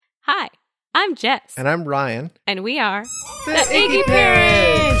Hi, I'm Jess. And I'm Ryan. And we are the Iggy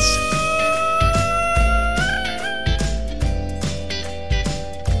Parents!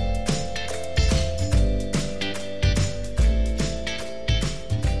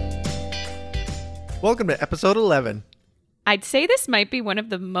 Welcome to episode 11. I'd say this might be one of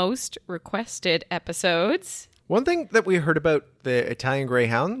the most requested episodes. One thing that we heard about the Italian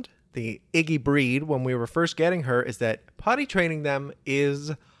Greyhound, the Iggy breed, when we were first getting her, is that potty training them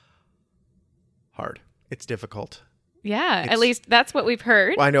is hard. It's difficult. Yeah, at least that's what we've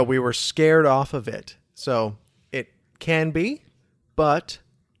heard. I know, we were scared off of it. So it can be, but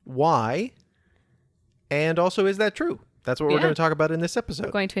why? And also, is that true? That's what we're going to talk about in this episode.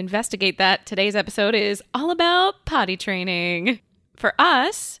 We're going to investigate that. Today's episode is all about potty training. For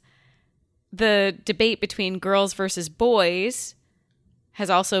us, the debate between girls versus boys has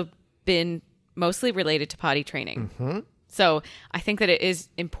also been mostly related to potty training. Mm-hmm. So I think that it is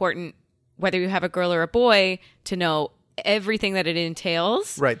important, whether you have a girl or a boy, to know everything that it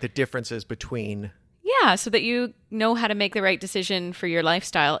entails. Right, the differences between... Yeah, so that you know how to make the right decision for your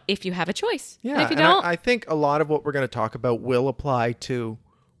lifestyle if you have a choice. Yeah, and if you don't... I think a lot of what we're going to talk about will apply to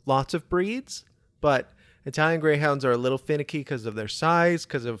lots of breeds, but Italian Greyhounds are a little finicky because of their size,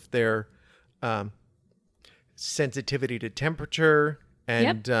 because of their sensitivity to temperature,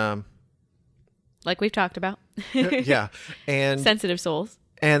 and... like we've talked about. Yeah. And sensitive souls.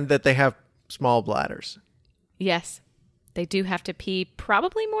 And that they have small bladders. Yes. They do have to pee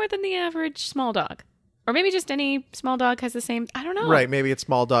probably more than the average small dog. Or maybe just any small dog has the same... I don't know. Right. Maybe it's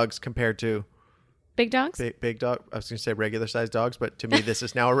small dogs compared to... Big dogs? Big dog. I was going to say regular sized dogs, but to me, this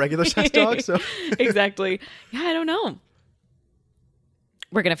is now a regular sized dog. So Exactly. Yeah, I don't know.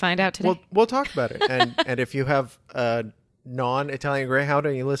 We're going to find out today. We'll talk about it. And if you have a non-Italian Greyhound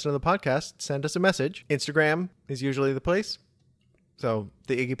and you listen to the podcast, send us a message. Instagram is usually the place. So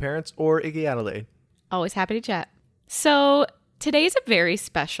the Iggy Parents or Iggy Adelaide. Always happy to chat. So today's a very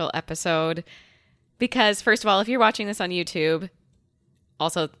special episode because, first of all, if you're watching this on YouTube,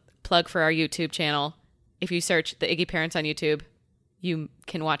 also plug for our YouTube channel. If you search the Iggy Parents on YouTube, you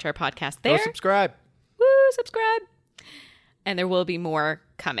can watch our podcast there. Go subscribe. Woo, subscribe. And there will be more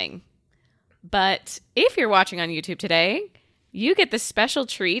coming. But if you're watching on YouTube today, you get the special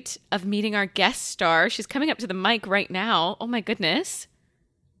treat of meeting our guest star. She's coming up to the mic right now. Oh my goodness.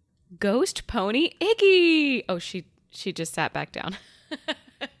 Ghost Pony Iggy. Oh, she just sat back down.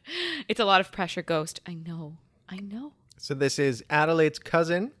 It's a lot of pressure, Ghost. I know. So this is Adelaide's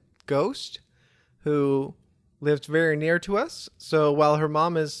cousin, Ghost, who lives very near to us. So while her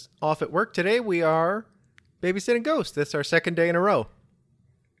mom is off at work today, we are babysitting Ghost. This is our second day in a row.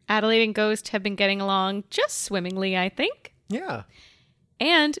 Adelaide and Ghost have been getting along just swimmingly, I think. Yeah.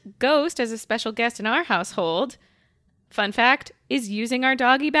 And Ghost, as a special guest in our household, fun fact, is using our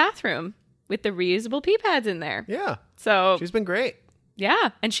doggy bathroom with the reusable pee pads in there. Yeah. So she's been great. Yeah.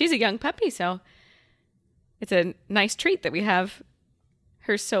 And she's a young puppy, so it's a nice treat that we have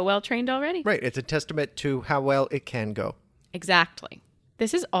her so well trained already. Right. It's a testament to how well it can go. Exactly.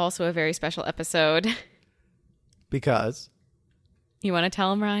 This is also a very special episode. Because? You want to tell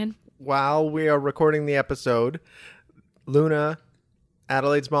them, Ryan? While we are recording the episode, Luna,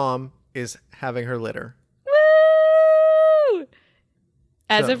 Adelaide's mom, is having her litter. Woo!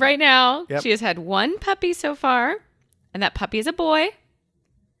 As of right now, She has had one puppy so far, and that puppy is a boy.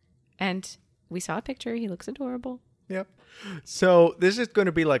 And we saw a picture. He looks adorable. Yep. So this is going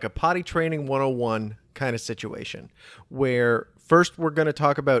to be like a potty training 101 kind of situation, where first we're going to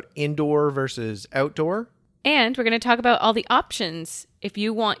talk about indoor versus outdoor. And we're going to talk about all the options if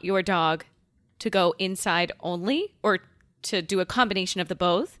you want your dog to go inside only or to do a combination of the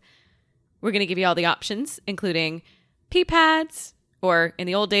both. We're going to give you all the options, including pee pads, or in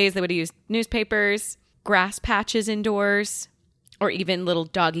the old days, they would have used newspapers, grass patches indoors, or even little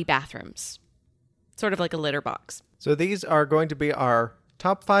doggy bathrooms. Sort of like a litter box. So these are going to be our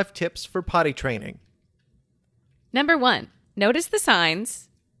top 5 tips for potty training. Number 1, notice the signs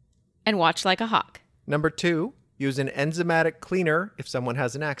and watch like a hawk. Number 2, use an enzymatic cleaner if someone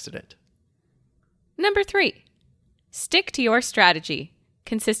has an accident. Number 3, stick to your strategy.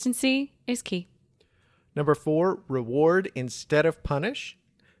 Consistency is key. Number 4, reward instead of punish.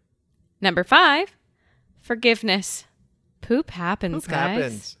 Number 5, forgiveness. Poop happens,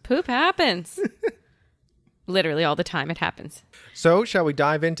 guys. Poop happens. Literally all the time it happens. So, shall we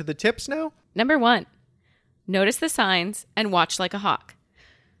dive into the tips now? Number 1, notice the signs and watch like a hawk.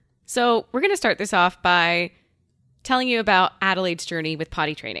 So we're going to start this off by telling you about Adelaide's journey with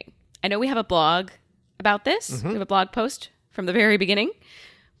potty training. I know we have a blog about this. Mm-hmm. We have a blog post from the very beginning.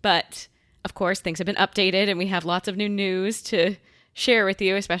 But, of course, things have been updated and we have lots of new news to share with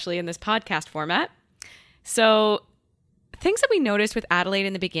you, especially in this podcast format. So things that we noticed with Adelaide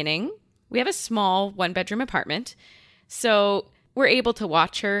in the beginning, we have a small 1-bedroom apartment. So we're able to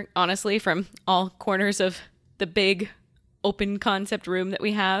watch her, honestly, from all corners of the big open concept room that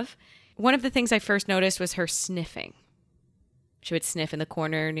we have. One of the things I first noticed was her sniffing. She would sniff in the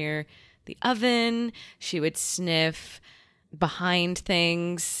corner near the oven. She would sniff behind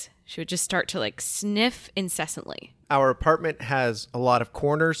things. She would just start to like sniff incessantly. Our apartment has a lot of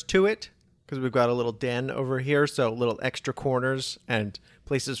corners to it because we've got a little den over here. So little extra corners and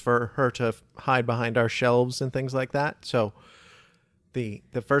places for her to hide behind our shelves and things like that. So the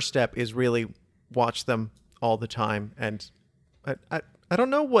first step is really watch them all the time. And I don't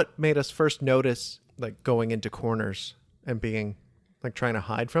know what made us first notice like going into corners and being like trying to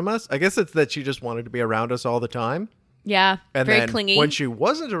hide from us. I guess it's that she just wanted to be around us all the time. Yeah, and very then clingy. When she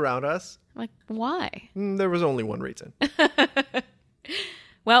wasn't around us, like, why? There was only one reason.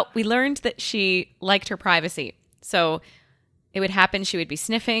 Well, we learned that she liked her privacy. So it would happen, she would be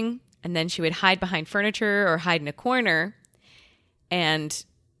sniffing, and then she would hide behind furniture or hide in a corner, and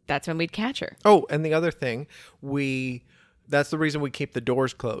that's when we'd catch her. Oh, and the other thing, that's the reason we keep the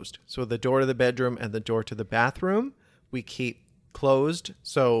doors closed. So the door to the bedroom and the door to the bathroom, we keep closed.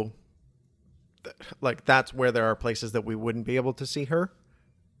 So like that's where there are places that we wouldn't be able to see her.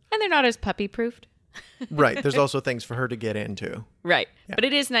 And they're not as puppy proofed. Right. There's also things for her to get into. Right. Yeah. But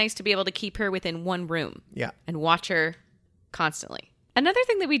it is nice to be able to keep her within one room. Yeah. And watch her constantly. Another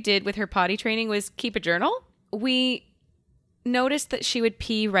thing that we did with her potty training was keep a journal. We noticed that she would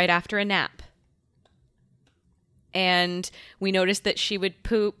pee right after a nap. And we noticed that she would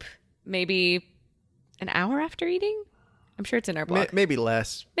poop maybe an hour after eating. I'm sure it's in our blog. Maybe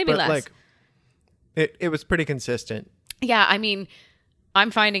less. Maybe less. Like, it was pretty consistent. Yeah, I mean,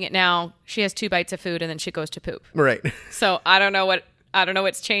 I'm finding it now. She has 2 bites of food and then she goes to poop. Right. So I don't know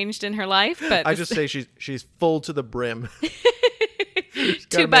what's changed in her life, but I just say she's full to the brim.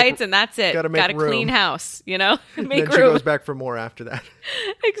 2 bites and that's it. Got a clean house, you know? Make then room. She goes back for more after that.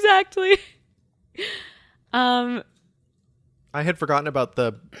 Exactly. I had forgotten about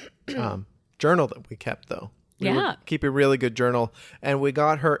the journal that we kept, though. We would keep a really good journal, and we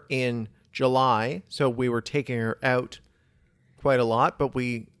got her in July, so we were taking her out quite a lot, but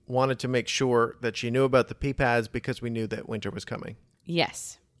we wanted to make sure that she knew about the pee pads because we knew that winter was coming.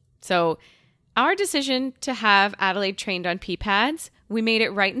 Yes. So our decision to have Adelaide trained on pee pads, we made it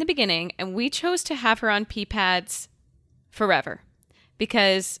right in the beginning, and we chose to have her on pee pads forever.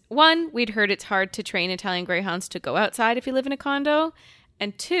 Because 1, we'd heard it's hard to train Italian Greyhounds to go outside if you live in a condo.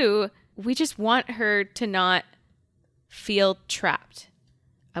 And 2, we just want her to not feel trapped.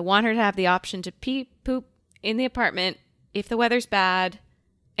 I want her to have the option to pee, poop in the apartment if the weather's bad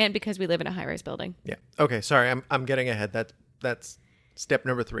and because we live in a high-rise building. Yeah. Okay, sorry, I'm getting ahead. That's step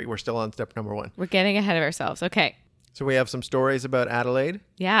number 3. We're still on step number 1. We're getting ahead of ourselves. Okay. So we have some stories about Adelaide.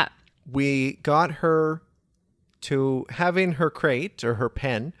 Yeah. We got her to have in her crate or her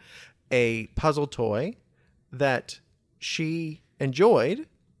pen a puzzle toy that she enjoyed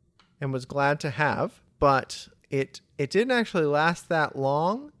and was glad to have, but it didn't actually last that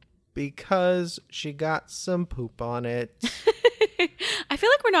long because she got some poop on it. I feel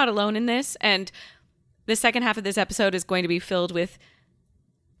like we're not alone in this, and the second half of this episode is going to be filled with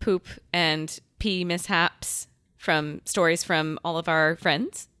poop and pee mishaps from stories from all of our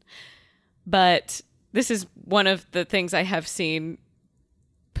friends. But this is one of the things I have seen: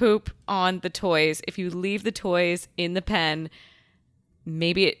 poop on the toys. If you leave the toys in the pen,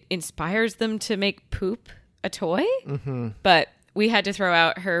 maybe it inspires them to make poop a toy. Mm-hmm. But we had to throw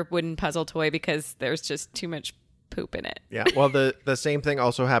out her wooden puzzle toy because there's just too much poop in it. Yeah. Well, the same thing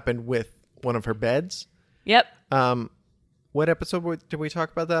also happened with one of her beds. Yep. What episode did we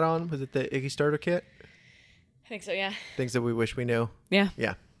talk about that on? Was it the Iggy Starter Kit? I think so, yeah. Things that we wish we knew. Yeah.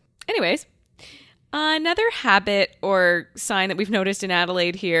 Yeah. Anyways, another habit or sign that we've noticed in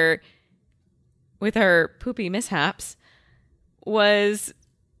Adelaide here with her poopy mishaps was,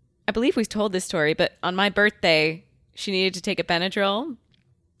 I believe we've told this story, but on my birthday, she needed to take a Benadryl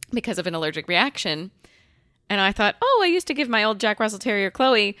because of an allergic reaction. And I thought, I used to give my old Jack Russell Terrier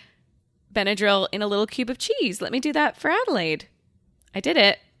Chloe Benadryl in a little cube of cheese. Let me do that for Adelaide. I did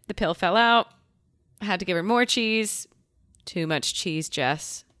it. The pill fell out. I had to give her more cheese. Too much cheese,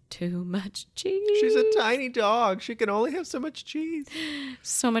 Jess. Too much cheese. She's a tiny dog. She can only have so much cheese.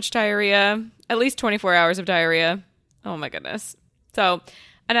 So much diarrhea. At least 24 hours of diarrhea. Oh my goodness. So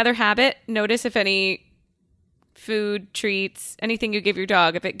another habit, notice if any food, treats, anything you give your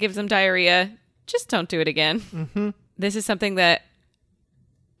dog, if it gives them diarrhea, just don't do it again. Mm-hmm. This is something that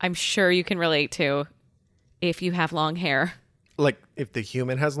I'm sure you can relate to if you have long hair. Like if the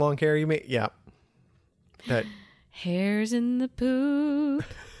human has long hair, you mean? Yeah. That Hairs in the poop.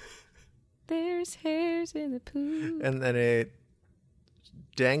 There's hairs in the poop. and then it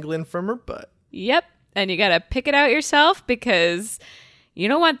dangling from her butt. Yep. And you got to pick it out yourself because you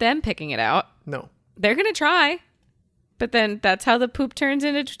don't want them picking it out. No. They're going to try. But then that's how the poop turns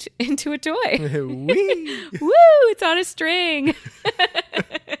into a toy. Whee! Woo! It's on a string.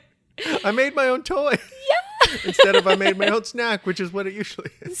 I made my own toy. Yeah. Instead of I made my own snack, which is what it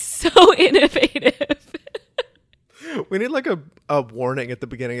usually is. So innovative. We need like a warning at the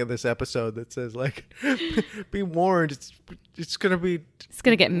beginning of this episode that says like, be warned, it's going to be... It's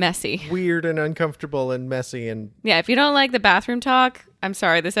going to get messy. Weird and uncomfortable and messy and... Yeah, if you don't like the bathroom talk, I'm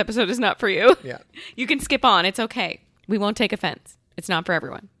sorry, this episode is not for you. Yeah. You can skip on. It's okay. We won't take offense. It's not for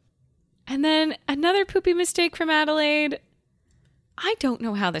everyone. And then another poopy mistake from Adelaide. I don't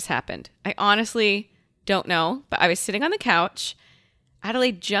know how this happened. I honestly don't know. But I was sitting on the couch.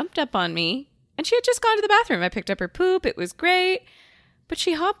 Adelaide jumped up on me. And she had just gone to the bathroom. I picked up her poop. It was great. But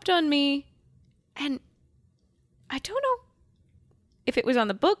she hopped on me. And I don't know if it was on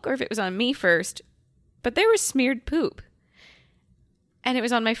the book or if it was on me first. But there was smeared poop. And it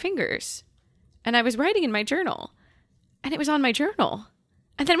was on my fingers. And I was writing in my journal. And it was on my journal.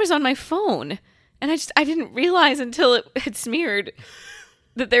 And then it was on my phone. And I didn't realize until it had smeared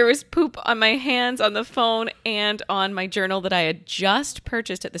that there was poop on my hands, on the phone, and on my journal that I had just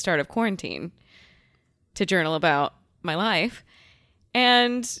purchased at the start of quarantine to journal about my life.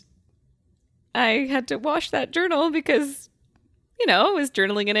 And I had to wash that journal because, I was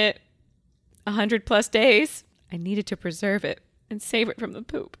journaling in it 100+ days. I needed to preserve it and save it from the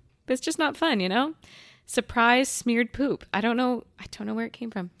poop. But it's just not fun, Surprise smeared poop. I don't know where it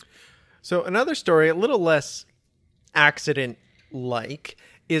came from. So another story, a little less accident-like,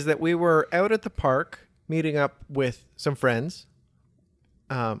 is that we were out at the park meeting up with some friends.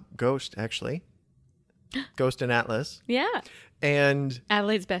 Ghost, actually. Ghost and Atlas. Yeah. And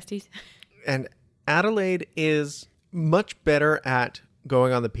Adelaide's besties. And Adelaide is much better at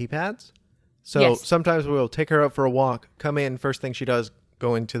going on the pee pads. So Yes. Sometimes we'll take her out for a walk, come in, first thing she does,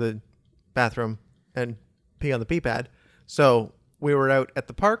 go into the bathroom and pee on the pee pad. So we were out at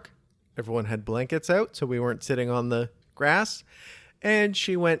the park. Everyone had blankets out, so we weren't sitting on the grass. And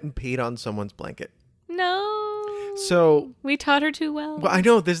she went and peed on someone's blanket. No. So We taught her too well. I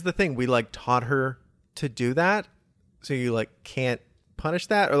know this is the thing. We taught her to do that. So you can't punish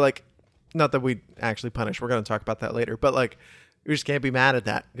that, or not that we actually punish. We're going to talk about that later. But you just can't be mad at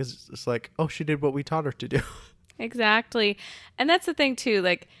that because it's oh, she did what we taught her to do. Exactly. And that's the thing too.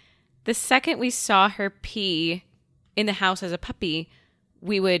 The second we saw her pee in the house as a puppy,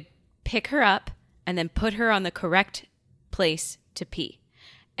 we would pick her up and then put her on the correct place to pee.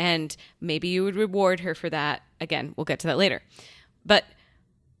 And maybe you would reward her for that. Again, we'll get to that later. But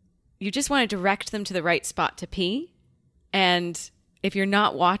you just want to direct them to the right spot to pee. And if you're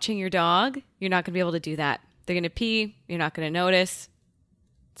not watching your dog, you're not going to be able to do that. They're going to pee. You're not going to notice.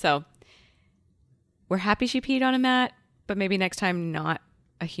 So we're happy she peed on a mat, but maybe next time not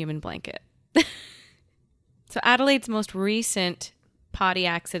a human blanket. So Adelaide's most recent potty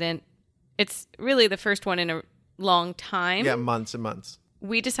accident, it's really the first one in a long time. Yeah, months and months.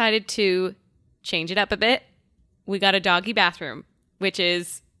 We decided to change it up a bit. We got a doggy bathroom, which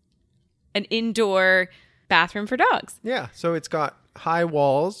is an indoor bathroom for dogs. Yeah, so it's got high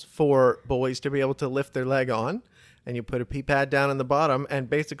walls for boys to be able to lift their leg on, and you put a pee pad down in the bottom, and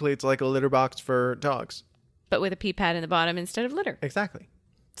basically it's like a litter box for dogs. But with a pee pad in the bottom instead of litter. Exactly.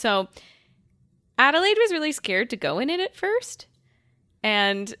 So Adelaide was really scared to go in it at first.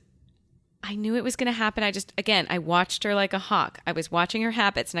 And I knew it was going to happen. I watched her like a hawk. I was watching her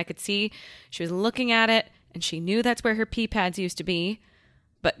habits and I could see she was looking at it and she knew that's where her pee pads used to be,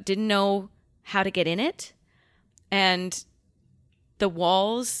 but didn't know how to get in it. And the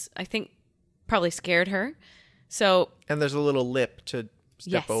walls, I think, probably scared her. And there's a little lip to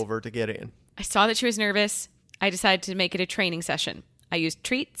step Yes. over to get in. I saw that she was nervous. I decided to make it a training session. I used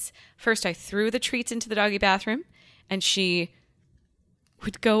treats. First, I threw the treats into the doggy bathroom, and she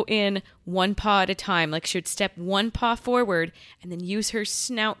would go in one paw at a time. She would step one paw forward and then use her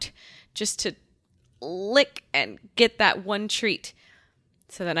snout just to lick and get that one treat.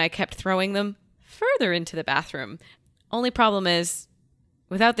 So then I kept throwing them further into the bathroom. Only problem is,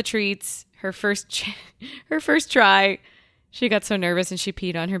 without the treats, her first try, she got so nervous and she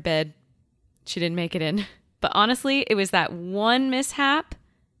peed on her bed. She didn't make it in. But honestly, it was that one mishap,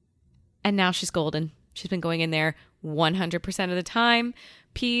 and now she's golden. She's been going in there 100% of the time,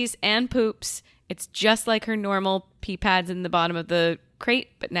 pees and poops. It's just like her normal pee pads in the bottom of the crate,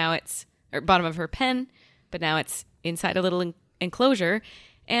 but now it's, or bottom of her pen, but now it's inside a little enclosure,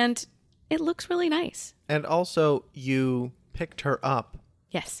 and it looks really nice. And also, you picked her up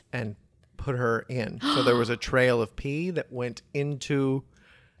Yes. and put her in. So there was a trail of pee that went into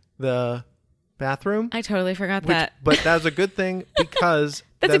the bathroom. I totally forgot that. But that was a good thing because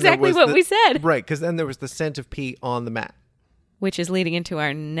That's then there exactly was what we said. Right, because then there was the scent of pee on the mat. Which is leading into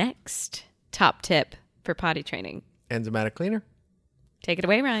our next top tip for potty training. Enzymatic cleaner. Take it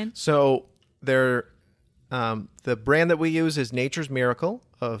away, Ryan. So the brand that we use is Nature's Miracle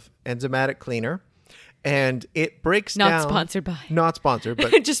of enzymatic cleaner. And it breaks down. Not sponsored by. Not sponsored,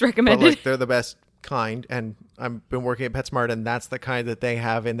 but just recommended. But like they're the best kind. And I've been working at PetSmart, and that's the kind that they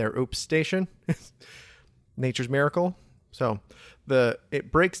have in their Oops station. Nature's Miracle. So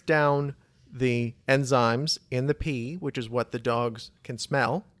it breaks down the enzymes in the pee, which is what the dogs can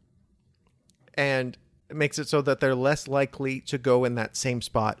smell, and it makes it so that they're less likely to go in that same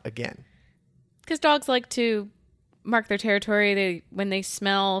spot again. Because dogs like to mark their territory. When they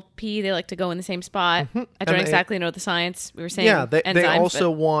smell pee, they like to go in the same spot. Mm-hmm. I don't exactly know the science. We were saying they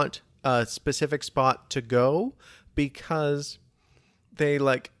also want a specific spot to go because they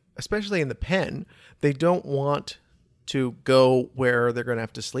especially in the pen, they don't want to go where they're going to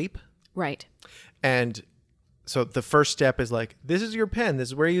have to sleep. Right. And so the first step is this is your pen, this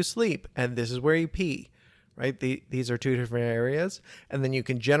is where you sleep, and this is where you pee, right? These are two different areas. And then you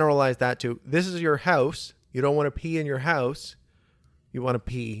can generalize that to, this is your house. You don't want to pee in your house. You want to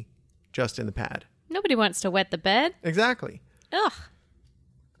pee just in the pad. Nobody wants to wet the bed. Exactly. Ugh.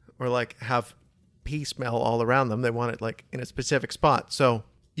 Or have pee smell all around them. They want it in a specific spot. So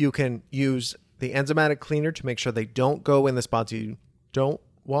you can use the enzymatic cleaner to make sure they don't go in the spots you don't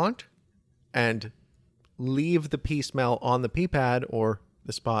want, and leave the pee smell on the pee pad or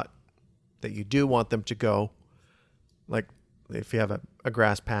the spot that you do want them to go. Like if you have a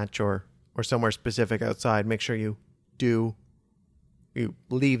grass patch or somewhere specific outside, make sure you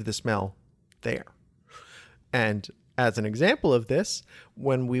leave the smell there. And as an example of this,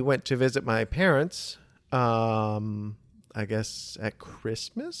 when we went to visit my parents, I guess at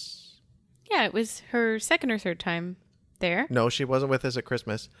Christmas? Yeah, it was her second or third time there. No, she wasn't with us at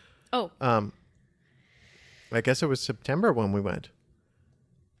Christmas. Oh. I guess it was September when we went.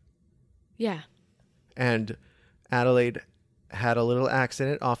 Yeah. And Adelaide had a little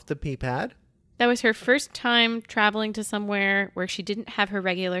accident off the pee pad. That was her first time traveling to somewhere where she didn't have her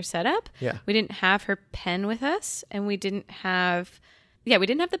regular setup. Yeah. We didn't have her pen with us, and we didn't have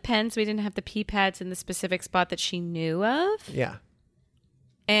the pens. We didn't have the pee pads in the specific spot that she knew of. Yeah.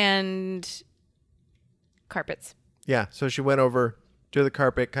 And carpets. Yeah. So she went over to the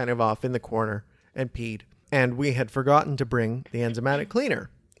carpet kind of off in the corner and peed. And we had forgotten to bring the enzymatic cleaner.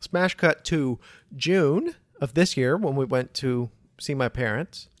 Smash cut to June of this year when we went to see my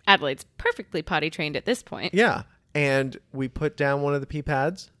parents. Adelaide's perfectly potty trained at this point. Yeah. And we put down one of the pee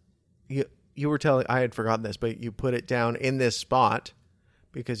pads. You were telling, I had forgotten this, but you put it down in this spot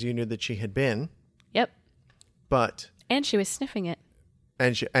because you knew that she had been. Yep. And she was sniffing it.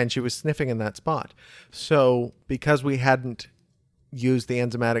 And she was sniffing in that spot. So because we hadn't used the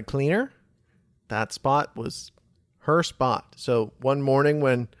enzymatic cleaner, that spot was her spot. So one morning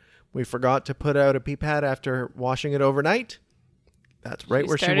when we forgot to put out a pee pad after washing it overnight, that's right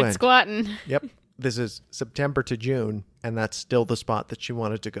where she went. Started squatting. Yep. This is September to June, and that's still the spot that she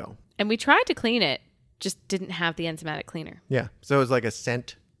wanted to go. And we tried to clean it, just didn't have the enzymatic cleaner. Yeah. So it was like a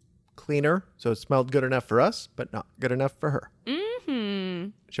scent cleaner. So it smelled good enough for us, but not good enough for her. Mm-hmm.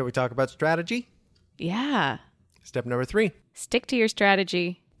 Shall we talk about strategy? Yeah. Step number 3. Stick to your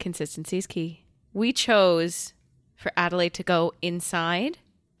strategy. Consistency is key. We chose for Adelaide to go inside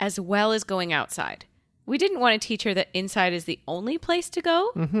as well as going outside. We didn't want to teach her that inside is the only place to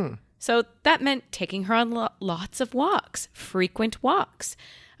go. Mm-hmm. So that meant taking her on lots of walks, frequent walks.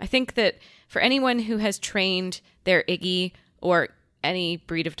 I think that for anyone who has trained their Iggy or any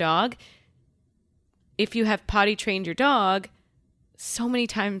breed of dog, if you have potty trained your dog, so many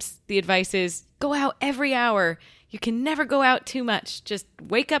times the advice is go out every hour. You can never go out too much. Just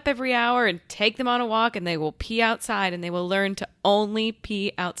wake up every hour and take them on a walk, and they will pee outside, and they will learn to only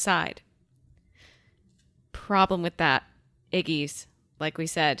pee outside. Problem with that, Iggies, like we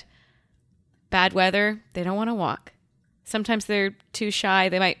said, bad weather, they don't want to walk. Sometimes they're too shy.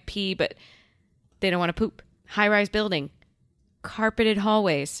 They might pee, but they don't want to poop. High-rise building, carpeted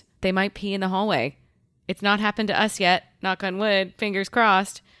hallways. They might pee in the hallway. It's not happened to us yet, knock on wood, fingers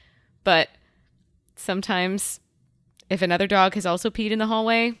crossed. But sometimes if another dog has also peed in the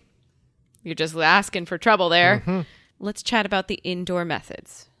hallway, you're just asking for trouble there. Mm-hmm. Let's chat about the indoor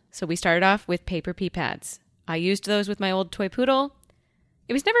methods. So we started off with paper pee pads. I used those with my old toy poodle.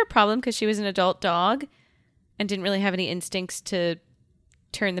 It was never a problem because she was an adult dog, and didn't really have any instincts to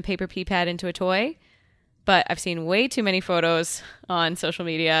turn the paper pee pad into a toy. But I've seen way too many photos on social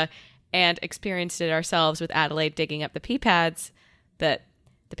media and experienced it ourselves with Adelaide digging up the pee pads that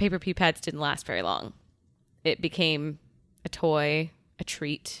the paper pee pads didn't last very long. It became a toy, a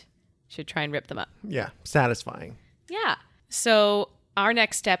treat. Should try and rip them up. Yeah, satisfying. Yeah. So our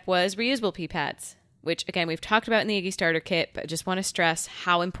next step was reusable pee pads, which again, we've talked about in the Iggy Starter Kit, but I just want to stress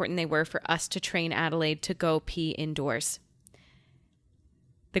how important they were for us to train Adelaide to go pee indoors.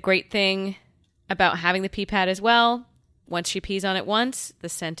 The great thing about having the pee pad as well, once she pees on it once, the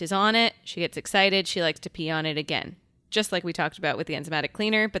scent is on it. She gets excited. She likes to pee on it again. Just like we talked about with the enzymatic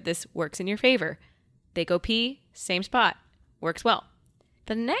cleaner, but this works in your favor. They go pee, same spot. Works well.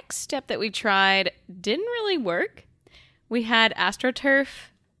 The next step that we tried didn't really work. We had AstroTurf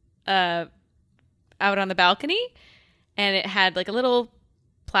out on the balcony, and it had like a little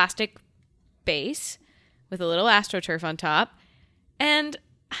plastic base with a little AstroTurf on top. And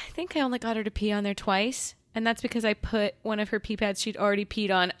I think I only got her to pee on there twice. And that's because I put one of her pee pads she'd already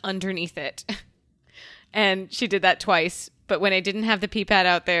peed on underneath it. And she did that twice. But when I didn't have the pee pad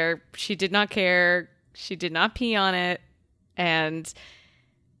out there, she did not care. She did not pee on it. And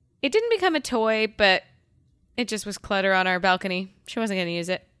it didn't become a toy, but it just was clutter on our balcony. She wasn't going to use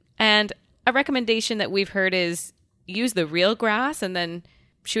it. And a recommendation that we've heard is use the real grass, and then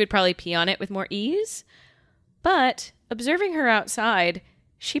she would probably pee on it with more ease. But observing her outside,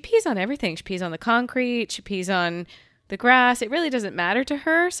 she pees on everything. She pees on the concrete. She pees on the grass. It really doesn't matter to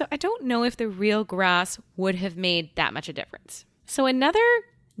her. So I don't know if the real grass would have made that much a difference. So another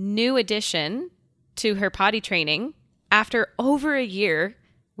new addition to her potty training, after over a year,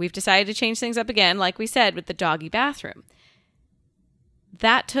 we've decided to change things up again, like we said, with the doggy bathroom.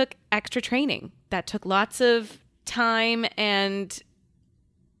 That took extra training. That took lots of time and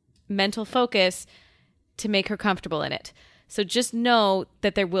mental focus to make her comfortable in it. So just know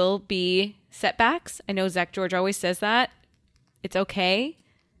that there will be setbacks. I know Zach George always says that. It's okay.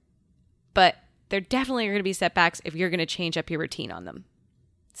 But there definitely are going to be setbacks if you're going to change up your routine on them.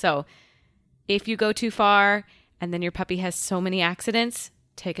 So if you go too far and then your puppy has so many accidents,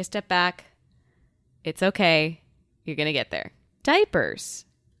 take a step back. It's okay. You're going to get there. Diapers.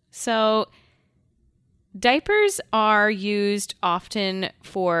 So diapers are used often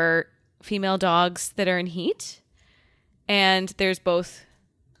for female dogs that are in heat. And there's both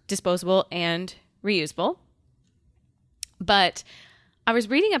disposable and reusable. But I was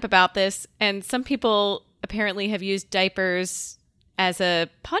reading up about this, and some people apparently have used diapers as a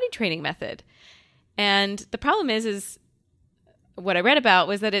potty training method. And the problem is what I read about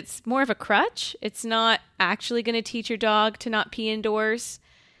was that it's more of a crutch. It's not actually going to teach your dog to not pee indoors.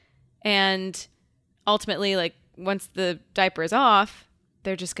 And ultimately, like once the diaper is off,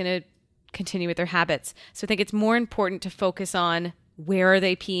 they're just going to continue with their habits. So I think it's more important to focus on where are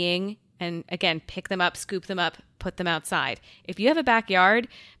they peeing, and again, pick them up, scoop them up, put them outside. If you have a backyard,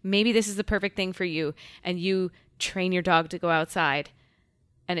 maybe this is the perfect thing for you, and you train your dog to go outside.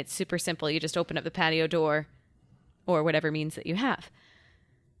 And it's super simple. You just open up the patio door or whatever means that you have.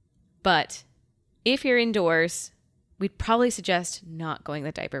 But if you're indoors, we'd probably suggest not going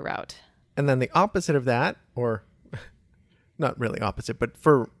the diaper route. And then the opposite of that, or not really opposite, but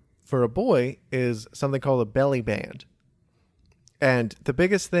for a boy is something called a belly band. And the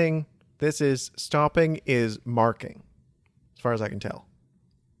biggest thing this is stopping is marking, as far as I can tell.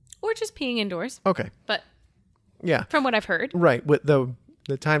 Or just peeing indoors. Okay. But yeah, from what I've heard. Right. With the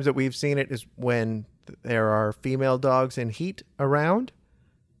times that we've seen it is when there are female dogs in heat around,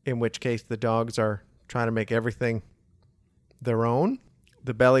 in which case the dogs are trying to make everything their own.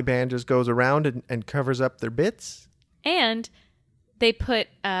 The belly band just goes around and covers up their bits. And they put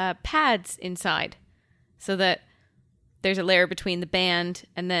pads inside so that there's a layer between the band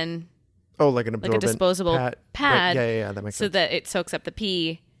and then like an absorbent, like a disposable pad. Right. Yeah, that makes sense. So that it soaks up the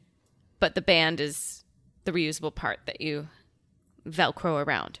pee, but the band is the reusable part that you Velcro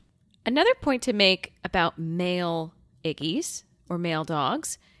around. Another point to make about male Iggies or male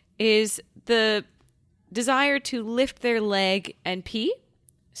dogs is the desire to lift their leg and pee.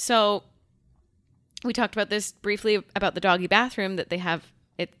 So we talked about this briefly about the doggy bathroom, that they have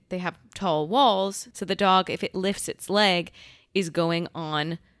tall walls. So the dog, if it lifts its leg, is going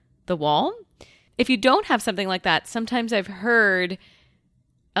on the wall. If you don't have something like that, sometimes I've heard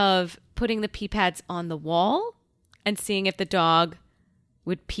of putting the pee pads on the wall and seeing if the dog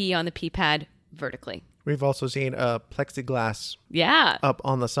would pee on the pee pad vertically. We've also seen a plexiglass up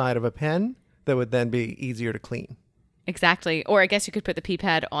on the side of a pen that would then be easier to clean. Exactly. Or I guess you could put the pee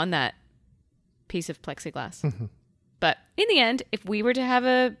pad on that piece of plexiglass. But in the end, if we were to have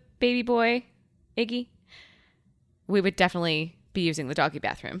a baby boy, Iggy, we would definitely be using the doggy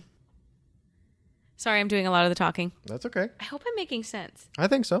bathroom. Sorry, I'm doing a lot of the talking. That's okay. I hope I'm making sense. I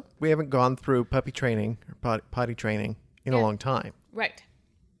think so. We haven't gone through puppy training or potty training in a long time. Right.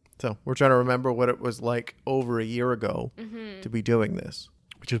 So we're trying to remember what it was like over a year ago to be doing this,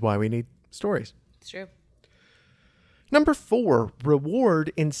 which is why we need stories. It's true. Number 4,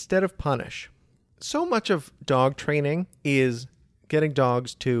 reward instead of punish. So much of dog training is getting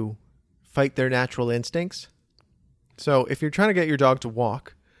dogs to fight their natural instincts. So if you're trying to get your dog to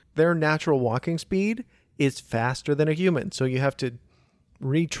walk, their natural walking speed is faster than a human. So you have to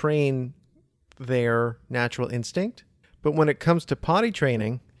retrain their natural instinct. But when it comes to potty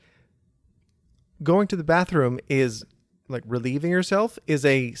training, going to the bathroom is like relieving yourself is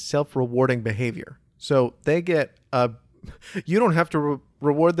a self-rewarding behavior. So they get you don't have to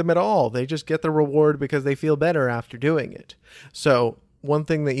reward them at all. They just get the reward because they feel better after doing it. So one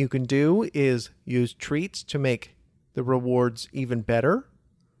thing that you can do is use treats to make the rewards even better.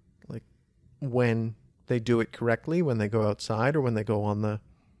 Like when they do it correctly, when they go outside or when they go on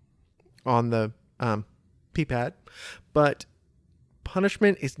the pee pad. But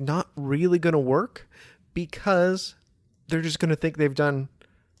punishment is not really going to work because they're just going to think they've done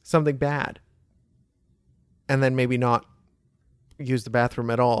something bad and then maybe not use the bathroom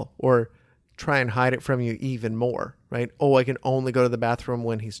at all or try and hide it from you even more, right? Oh, I can only go to the bathroom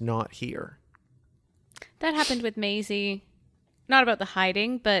when he's not here. That happened with Maisie. Not about the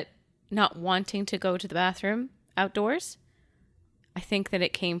hiding, but not wanting to go to the bathroom outdoors. I think that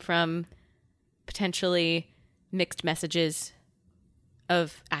it came from potentially mixed messages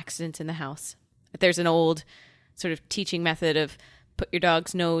of accidents in the house. There's an old sort of teaching method of put your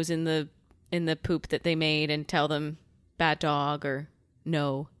dog's nose in the poop that they made and tell them bad dog or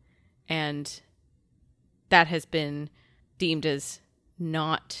no. And that has been deemed as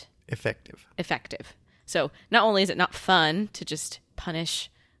not effective. So not only is it not fun to just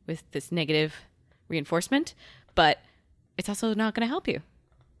punish with this negative reinforcement, but it's also not going to help you.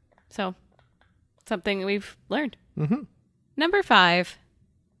 So something we've learned. Mm-hmm. Number 5,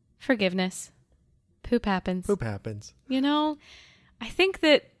 forgiveness. Poop happens. You know, I think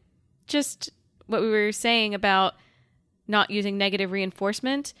that just what we were saying about not using negative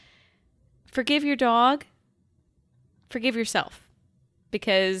reinforcement, forgive your dog, forgive yourself,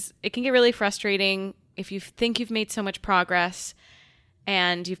 because it can get really frustrating if you think you've made so much progress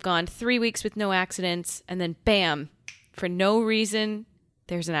and you've gone 3 weeks with no accidents and then bam, for no reason,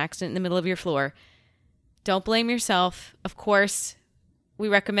 there's an accident in the middle of your floor. Don't blame yourself. Of course, we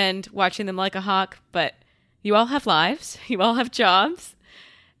recommend watching them like a hawk, but you all have lives, you all have jobs,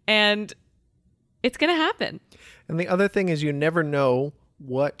 and it's going to happen. And the other thing is you never know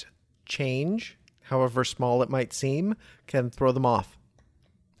what change, however small it might seem, can throw them off.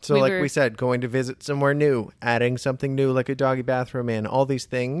 So we said, going to visit somewhere new, adding something new like a doggy bathroom in, all these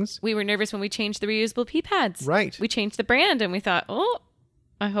things. We were nervous when we changed the reusable pee pads. Right. We changed the brand and we thought, oh,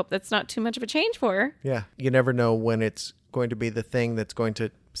 I hope that's not too much of a change for her. Yeah. You never know when it's going to be the thing that's going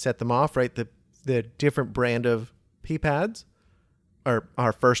to set them off, right? The different brand of pee pads are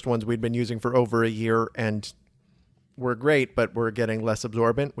our first ones we'd been using for over a year and were great, but we're getting less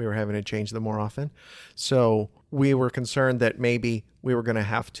absorbent. We were having to change them more often. So we were concerned that maybe we were going to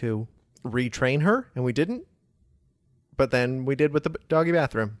have to retrain her, and we didn't. But then we did with the doggy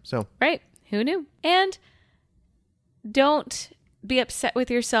bathroom. So right. Who knew? And don't be upset with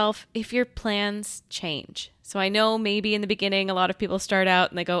yourself if your plans change. So I know maybe in the beginning, a lot of people start out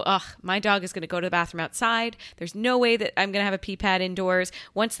and they go, ugh, my dog is going to go to the bathroom outside. There's no way that I'm going to have a pee pad indoors.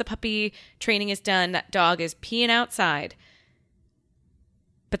 Once the puppy training is done, that dog is peeing outside.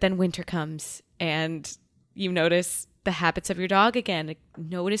 But then winter comes and you notice the habits of your dog again.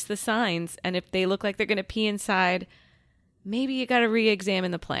 Notice the signs. And if they look like they're going to pee inside, maybe you got to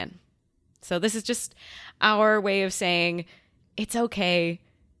re-examine the plan. So this is just our way of saying it's okay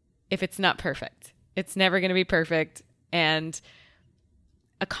if it's not perfect. It's never going to be perfect. And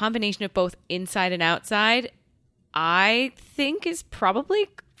a combination of both inside and outside, I think is probably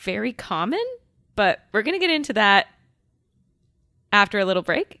very common, but we're going to get into that after a little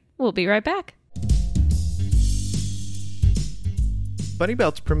break. We'll be right back. Buddy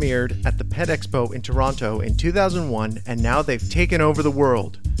Belts premiered at the Pet Expo in Toronto in 2001, and now they've taken over the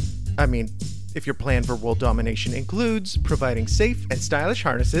world. I mean, if your plan for world domination includes providing safe and stylish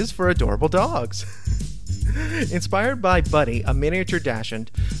harnesses for adorable dogs. Inspired by Buddy, a miniature dachshund,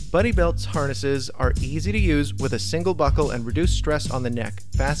 Buddy Belts harnesses are easy to use with a single buckle and reduce stress on the neck,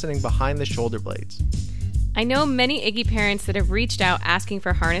 fastening behind the shoulder blades. I know many Iggy parents that have reached out asking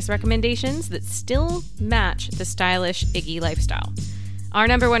for harness recommendations that still match the stylish Iggy lifestyle. Our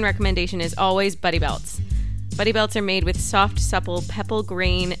number one recommendation is always Buddy Belts. Buddy belts are made with soft, supple pebble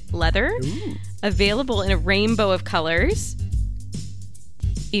grain leather, available in a rainbow of colors,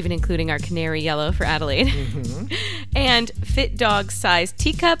 even including our canary yellow for Adelaide, and fit dog size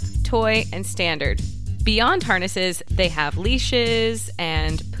teacup, toy, and standard. Beyond harnesses, they have leashes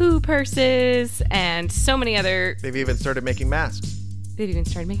and poo purses and so many other... They've even started making masks.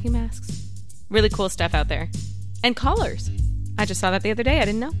 Really cool stuff out there. And collars. I just saw that the other day. I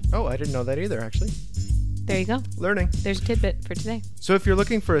didn't know. Oh, I didn't know that either, actually. There you go. Learning. There's a tidbit for today. So if you're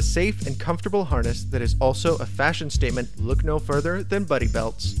looking for a safe and comfortable harness that is also a fashion statement, look no further than Buddy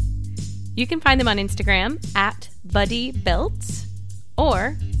Belts. You can find them on Instagram at Buddy Belts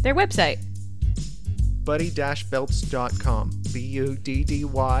or their website. buddy-belts.com.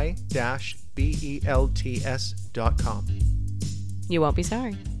 buddy-belts.com. You won't be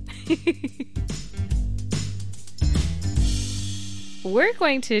sorry. We're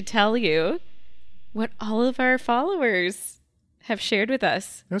going to tell you what all of our followers have shared with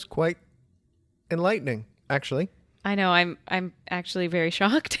us. It was quite enlightening, actually. I know, I'm actually very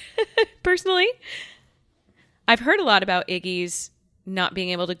shocked, personally. I've heard a lot about Iggy's not being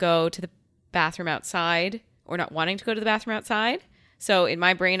able to go to the bathroom outside or not wanting to go to the bathroom outside. So in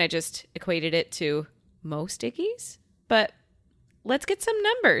my brain, I just equated it to most Iggy's. But let's get some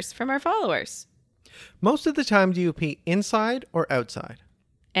numbers from our followers. Most of the time, do you pee inside or outside?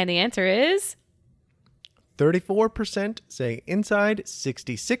 And the answer is... 34% say inside,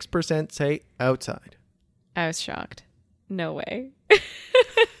 66% say outside. I was shocked. No way.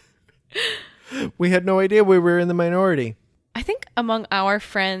 We had no idea we were in the minority. I think among our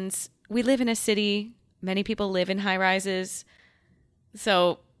friends, we live in a city. Many people live in high rises.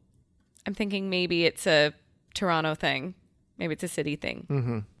 So I'm thinking maybe it's a Toronto thing. Maybe it's a city thing.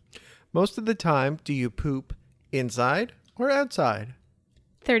 Mm-hmm. Most of the time, do you poop inside or outside?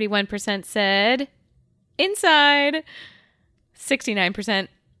 31% said inside. 69%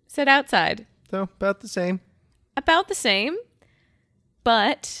 said outside. So about the same. About the same.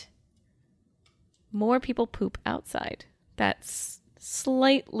 But more people poop outside. That's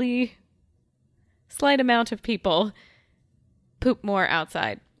slight amount of people poop more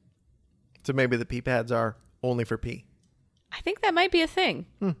outside. So maybe the pee pads are only for pee. I think that might be a thing.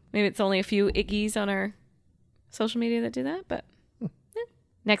 Maybe it's only a few Iggies on our social media that do that, but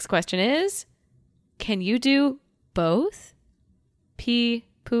Next question is, can you do both? Pee,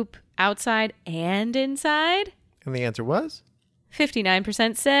 poop outside and inside? And the answer was?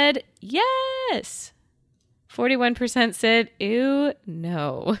 59% said yes. 41% said, ew,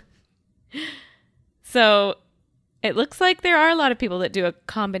 no. So it looks like there are a lot of people that do a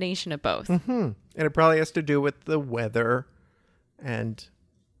combination of both. Mm-hmm. And it probably has to do with the weather and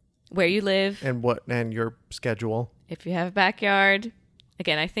where you live and your schedule. If you have a backyard.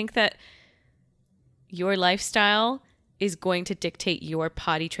 Again, I think that your lifestyle is going to dictate your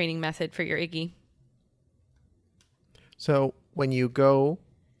potty training method for your Iggy. So when you go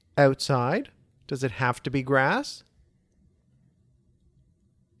outside, does it have to be grass?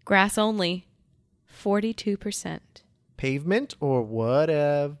 Grass only, 42%. Pavement or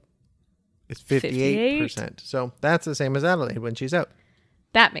whatever? It's 58%. So that's the same as Adelaide when she's out.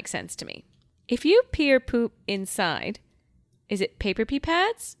 That makes sense to me. If you pee or poop inside, is it paper pee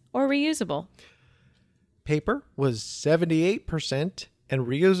pads or reusable? Paper was 78% and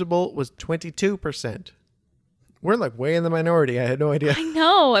reusable was 22%. We're like way in the minority. I had no idea. I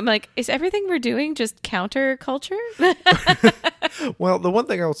know. I'm like, is everything we're doing just counterculture? Well, the one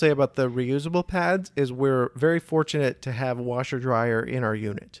thing I will say about the reusable pads is we're very fortunate to have washer dryer in our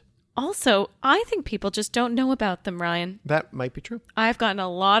unit. Also, I think people just don't know about them, Ryan. That might be true. I've gotten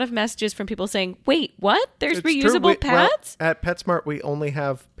a lot of messages from people saying, wait, what? There's reusable pads? Well, at PetSmart, we only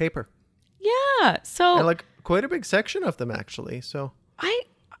have paper. Yeah. So, and like quite a big section of them, actually. So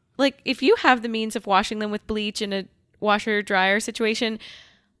if you have the means of washing them with bleach in a washer dryer situation,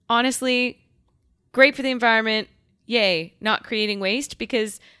 honestly, great for the environment. Yay. Not creating waste,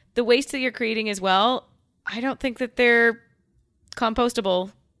 because the waste that you're creating as well, I don't think that they're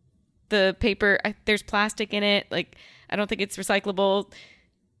compostable. The paper, there's plastic in it. Like, I don't think it's recyclable.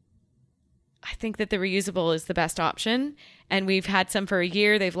 I think that the reusable is the best option. And we've had some for a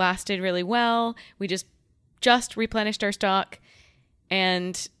year. They've lasted really well. We just replenished our stock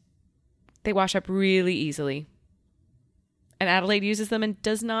and they wash up really easily. And Adelaide uses them and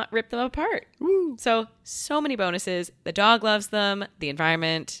does not rip them apart. Woo. So many bonuses. The dog loves them. The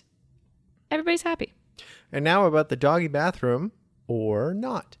environment. Everybody's happy. And now about the doggy bathroom or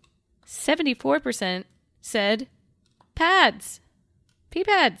not. 74% said pads. Pee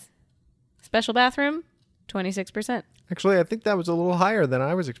pads. Special bathroom, 26%. Actually, I think that was a little higher than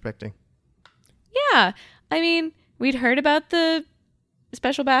I was expecting. Yeah. I mean, we'd heard about the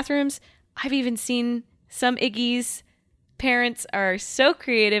special bathrooms. I've even seen some Iggy's parents are so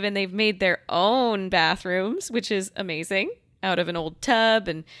creative and they've made their own bathrooms, which is amazing, out of an old tub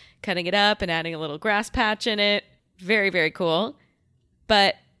and cutting it up and adding a little grass patch in it. Very, very cool.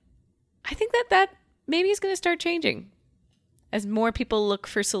 But I think that maybe is going to start changing as more people look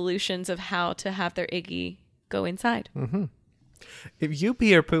for solutions of how to have their Iggy go inside. Mm-hmm. If you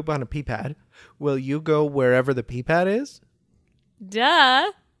pee or poop on a pee pad, will you go wherever the pee pad is?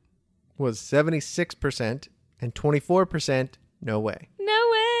 Duh. Was 76% and 24% no way.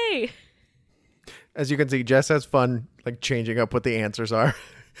 No way. As you can see, Jess has fun like changing up what the answers are.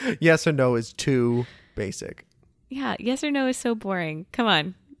 Yes or no is too basic. Yeah, yes or no is so boring. Come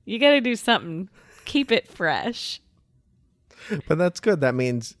on. You got to do something. Keep it fresh. But that's good. That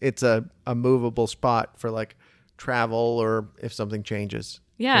means it's a movable spot for like travel or if something changes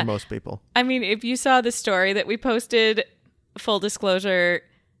for most people. I mean, if you saw the story that we posted, full disclosure,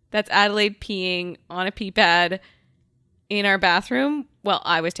 that's Adelaide peeing on a pee pad in our bathroom while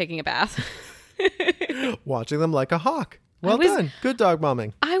I was taking a bath. Watching them like a hawk. Well done. Good dog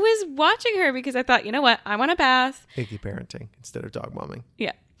momming. I was watching her because I thought, you know what? I want a bath. Iggy parenting instead of dog momming.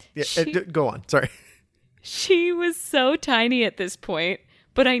 Yeah. Go on. Sorry. She was so tiny at this point,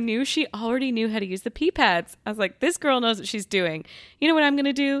 but I knew she already knew how to use the pee pads. I was like, this girl knows what she's doing. You know what I'm going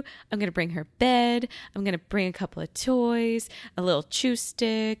to do? I'm going to bring her bed. I'm going to bring a couple of toys, a little chew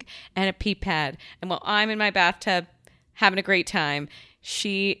stick, and a pee pad. And while I'm in my bathtub having a great time,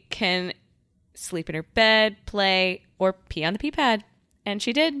 she can sleep in her bed, play, or pee on the pee pad. And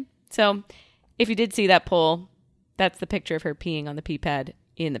she did. So if you did see that poll, that's the picture of her peeing on the pee pad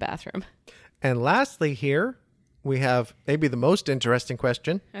in the bathroom. And lastly here, we have maybe the most interesting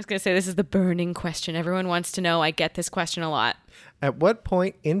question. I was going to say, this is the burning question. Everyone wants to know. I get this question a lot. At what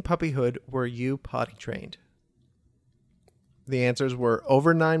point in puppyhood were you potty trained? The answers were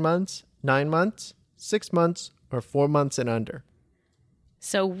over 9 months, 9 months, 6 months, or 4 months and under.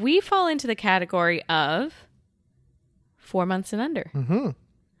 So we fall into the category of 4 months and under. Mm-hmm.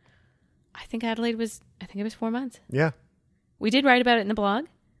 I think it was 4 months. Yeah. We did write about it in the blog.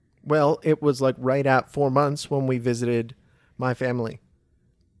 Well, it was like right at 4 months when we visited my family.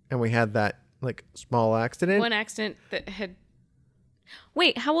 And we had that like small accident. One accident that had...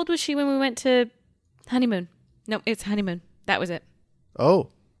 Wait, how old was she when we went to honeymoon? No, it's honeymoon. That was it. Oh.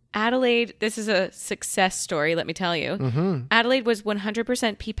 Adelaide, this is a success story, let me tell you. Mm-hmm. Adelaide was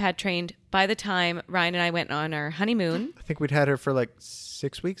 100% pee-pad trained by the time Ryan and I went on our honeymoon. I think we'd had her for like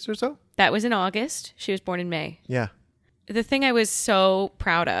 6 weeks or so. That was in August. She was born in May. Yeah. The thing I was so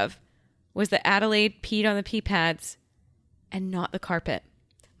proud of was that Adelaide peed on the pee pads and not the carpet.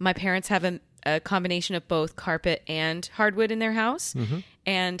 My parents have a combination of both carpet and hardwood in their house. Mm-hmm.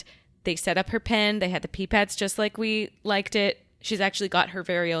 And they set up her pen. They had the pee pads just like we liked it. She's actually got her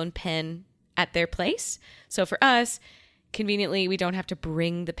very own pen at their place. So for us, conveniently, we don't have to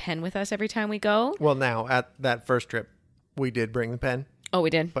bring the pen with us every time we go. Well, now at that first trip, we did bring the pen. Oh, we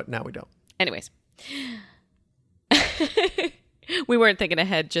did? But now we don't. Anyways. We weren't thinking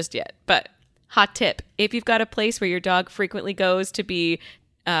ahead just yet, but hot tip. If you've got a place where your dog frequently goes to be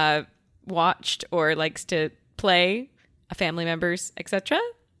watched or likes to play, a family members, etc.,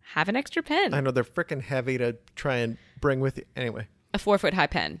 have an extra pen. I know they're freaking heavy to try and bring with you. Anyway. A 4-foot high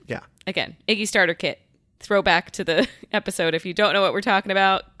pen. Yeah. Again, Iggy starter kit. Throw back to the episode. If you don't know what we're talking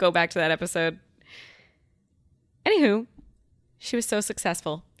about, go back to that episode. Anywho, she was so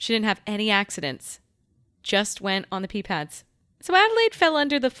successful. She didn't have any accidents. Just went on the pee pads. So Adelaide fell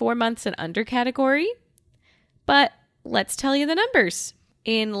under the 4 months and under category. But let's tell you the numbers.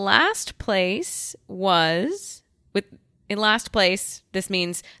 In last place, this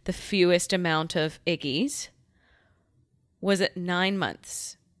means the fewest amount of Iggies, was at 9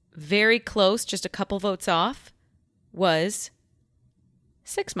 months. Very close, just a couple votes off, was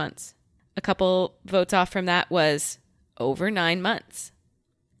 6 months. A couple votes off from that was over 9 months.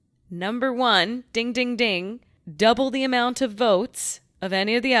 Number one, ding, ding, ding, double the amount of votes of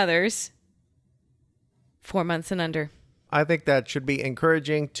any of the others, 4 months and under. I think that should be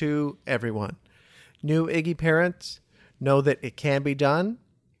encouraging to everyone. New Iggy parents know that it can be done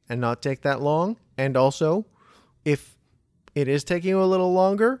and not take that long. And also, if it is taking you a little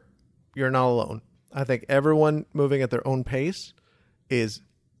longer, you're not alone. I think everyone moving at their own pace is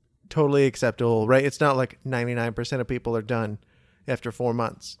totally acceptable, right? It's not like 99% of people are done after 4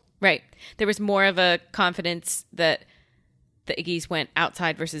 months. Right. There was more of a confidence that the Iggies went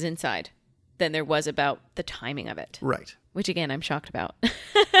outside versus inside than there was about the timing of it. Right. Which, again, I'm shocked about.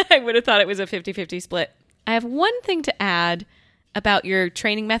 I would have thought it was a 50-50 split. I have one thing to add about your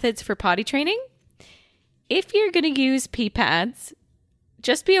training methods for potty training. If you're going to use pee pads,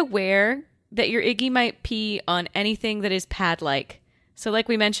 just be aware that your Iggy might pee on anything that is pad-like. So like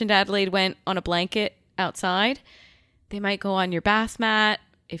we mentioned, Adelaide went on a blanket outside. They might go on your bath mat,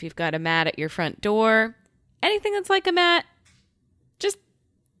 if you've got a mat at your front door. Anything that's like a mat, just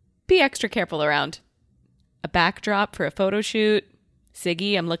be extra careful around. A backdrop for a photo shoot.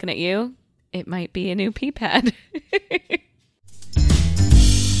 Siggy, I'm looking at you. It might be a new pee pad.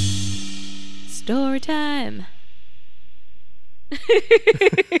 Story time.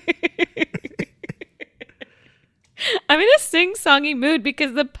 I'm in a sing-songy mood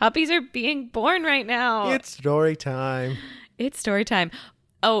because the puppies are being born right now. It's story time. It's story time.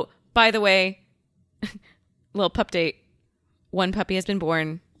 Oh, by the way, little pup date. One puppy has been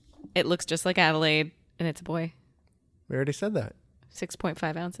born. It looks just like Adelaide, and it's a boy. We already said that.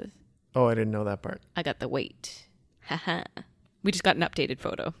 6.5 ounces. Oh, I didn't know that part. I got the weight. Haha. We just got an updated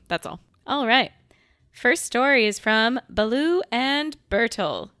photo. That's all. All right. First story is from Baloo and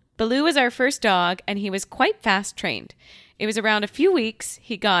Bertel. Baloo was our first dog, and he was quite fast trained. It was around a few weeks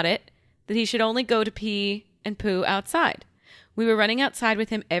he got it that he should only go to pee and poo outside. We were running outside with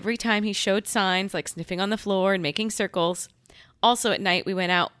him every time he showed signs like sniffing on the floor and making circles. Also at night, we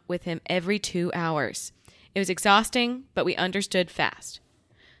went out with him every 2 hours. It was exhausting, but we understood fast.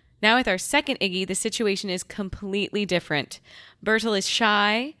 Now with our second Iggy, the situation is completely different. Bertel is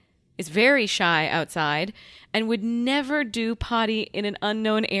shy, is very shy outside, and would never do potty in an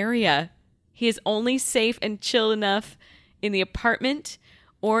unknown area. He is only safe and chill enough in the apartment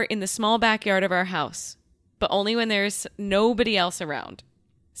or in the small backyard of our house, but only when there's nobody else around.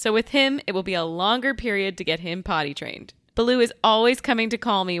 So with him, it will be a longer period to get him potty trained. Baloo is always coming to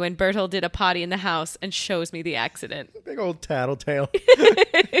call me when Bertel did a potty in the house and shows me the accident. Big old tattletale.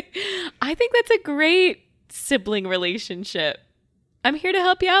 I think that's a great sibling relationship. I'm here to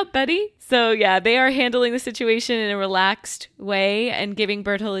help you out, buddy. So yeah, they are handling the situation in a relaxed way and giving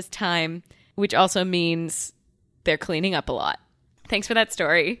Bertel his time, which also means they're cleaning up a lot. Thanks for that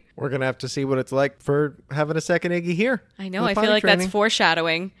story. We're going to have to see what it's like for having a second Iggy here. I know. I feel like that's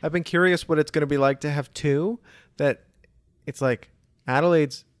foreshadowing. I've been curious what it's going to be like to have two. That it's like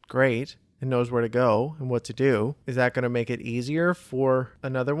Adelaide's great and knows where to go and what to do. Is that going to make it easier for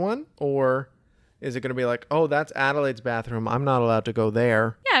another one? Or is it going to be like, oh, that's Adelaide's bathroom, I'm not allowed to go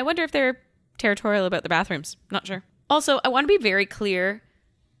there? Yeah, I wonder if they're territorial about the bathrooms. Not sure. Also, I want to be very clear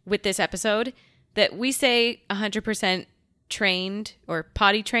with this episode that we say 100% trained or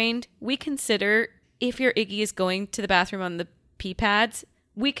potty trained. We consider if your Iggy is going to the bathroom on the pee pads,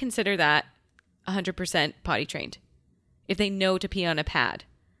 we consider that 100% potty trained. If they know to pee on a pad.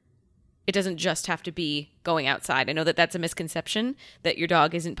 It doesn't just have to be going outside. I know that that's a misconception, that your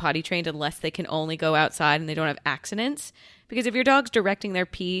dog isn't potty trained unless they can only go outside and they don't have accidents. Because if your dog's directing their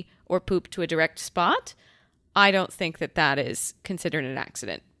pee or poop to a direct spot, I don't think that that is considered an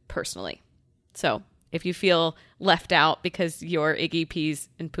accident, personally. So if you feel left out because your Iggy pees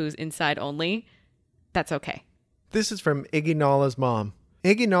and poos inside only, that's okay. This is from Iggy Nala's mom.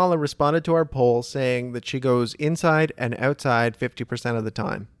 Iggy Nala responded to our poll saying that she goes inside and outside 50% of the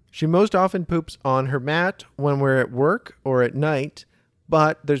time. She most often poops on her mat when we're at work or at night,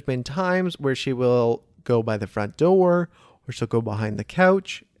 but there's been times where she will go by the front door or she'll go behind the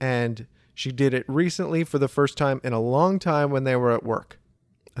couch, and she did it recently for the first time in a long time when they were at work.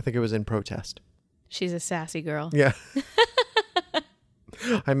 I think it was in protest. She's a sassy girl. Yeah.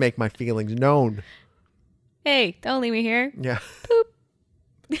 I make my feelings known. Hey, don't leave me here. Yeah. Poop.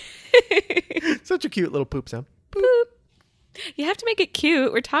 Such a cute little poop sound. Poop. You have to make it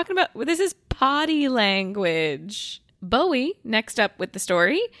cute. We're talking about, this is potty language. Bowie, next up with the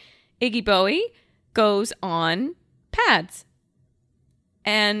story, Iggy Bowie goes on pads.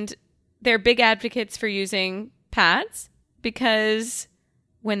 And they're big advocates for using pads because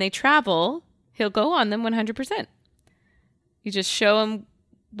when they travel, he'll go on them 100%. You just show him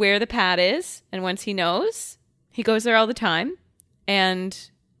where the pad is, and once he knows, he goes there all the time. And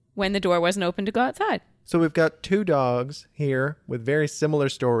when the door wasn't open to go outside. So we've got two dogs here with very similar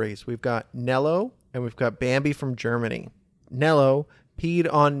stories. We've got Nello and we've got Bambi from Germany. Nello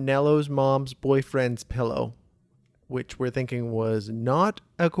peed on Nello's mom's boyfriend's pillow, which we're thinking was not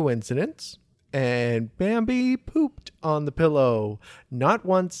a coincidence. And Bambi pooped on the pillow, not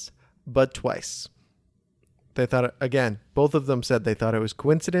once, but twice. They thought, again, both of them said they thought it was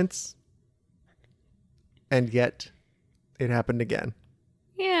coincidence. And yet it happened again.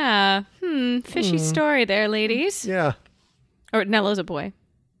 Yeah. Fishy story there, ladies. Yeah. Or Nello's a boy.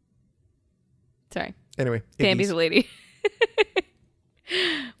 Sorry. Anyway. Bambi's a lady.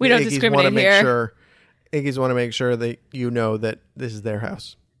 We don't discriminate here. Iggy's want to make sure that you know that this is their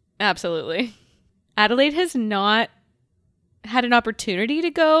house. Absolutely. Adelaide has not had an opportunity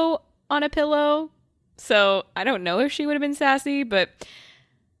to go on a pillow, so I don't know if she would have been sassy, but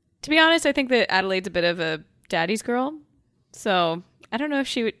to be honest, I think that Adelaide's a bit of a daddy's girl, so I don't know if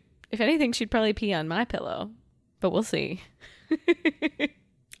she would, if anything, she'd probably pee on my pillow, but we'll see.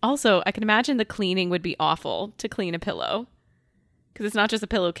 Also, I can imagine the cleaning would be awful to clean a pillow, because it's not just a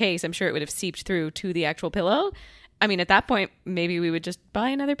pillowcase. I'm sure it would have seeped through to the actual pillow. I mean, at that point, maybe we would just buy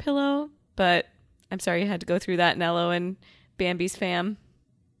another pillow, but I'm sorry you had to go through that, Nello and Bambi's fam.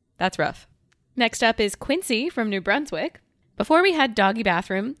 That's rough. Next up is Quincy from New Brunswick. Before we had doggy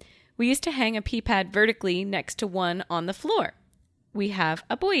bathroom, we used to hang a pee pad vertically next to one on the floor. We have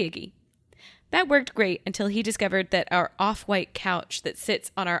a boy Iggy. That worked great until he discovered that our off-white couch that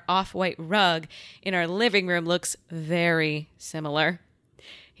sits on our off-white rug in our living room looks very similar.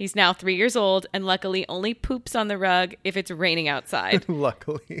 He's now 3 years old and luckily only poops on the rug if it's raining outside.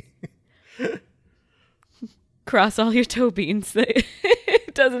 Luckily. Cross all your toe beans that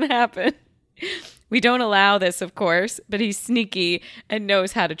it doesn't happen. We don't allow this, of course, but he's sneaky and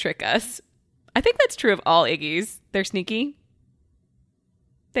knows how to trick us. I think that's true of all Iggies. They're sneaky.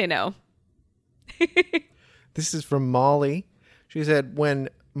 They know. This is from Molly. She said, when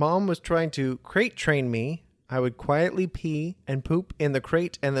Mom was trying to crate train me, I would quietly pee and poop in the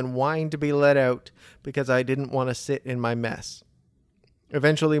crate and then whine to be let out because I didn't want to sit in my mess.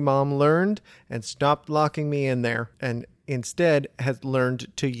 Eventually, Mom learned and stopped locking me in there and instead has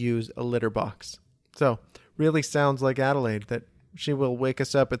learned to use a litter box. So, really sounds like Adelaide, that she will wake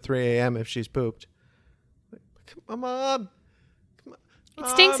us up at 3 a.m. if she's pooped. Come on. It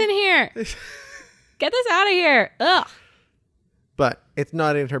stinks in here. Get this out of here. Ugh. But it's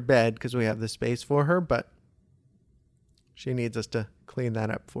not in her bed because we have the space for her, but she needs us to clean that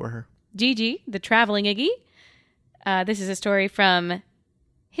up for her. Gigi, the traveling Iggy. This is a story from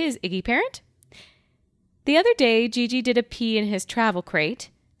his Iggy parent. The other day, Gigi did a pee in his travel crate,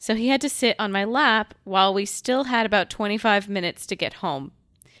 so he had to sit on my lap while we still had about 25 minutes to get home.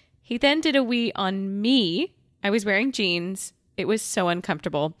 He then did a wee on me. I was wearing jeans. It was so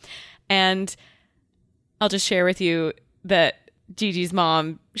uncomfortable. And I'll just share with you that Gigi's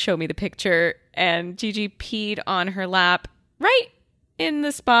mom showed me the picture, and Gigi peed on her lap right in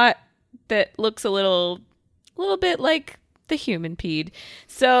the spot that looks a little bit like the human peed.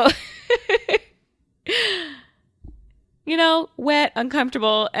 So, wet,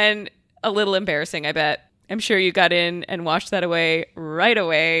 uncomfortable, and a little embarrassing, I bet. I'm sure you got in and washed that away right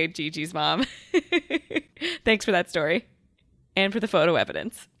away, Gigi's mom. Thanks for that story and for the photo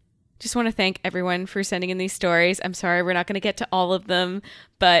evidence. Just want to thank everyone for sending in these stories. I'm sorry we're not going to get to all of them,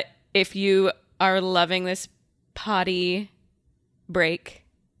 but if you are loving this potty break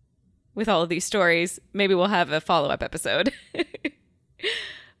with all of these stories, maybe we'll have a follow-up episode.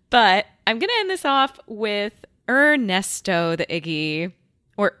 But I'm going to end this off with Ernesto the Iggy,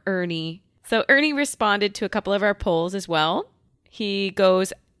 or Ernie. So Ernie responded to a couple of our polls as well. He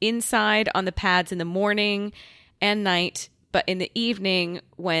goes inside on the pads in the morning and night, but in the evening,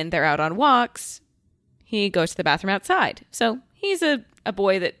 when they're out on walks, he goes to the bathroom outside. So he's a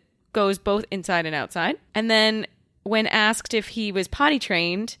boy that goes both inside and outside. And then when asked if he was potty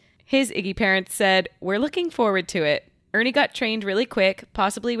trained, his Iggy parents said, "We're looking forward to it." Ernie got trained really quick,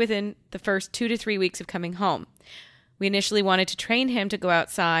 possibly within the first 2 to 3 weeks of coming home. We initially wanted to train him to go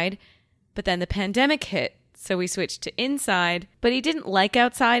outside, but then the pandemic hit, so we switched to inside. But he didn't like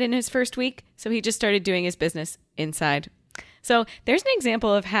outside in his first week, so he just started doing his business inside. So there's an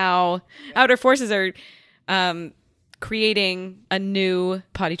example of how outer forces are creating a new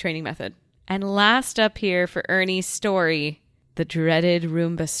potty training method. And last up here for Ernie's story, the dreaded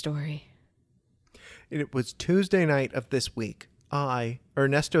Roomba story. It was Tuesday night of this week. I,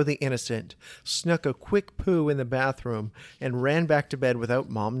 Ernesto the Innocent, snuck a quick poo in the bathroom and ran back to bed without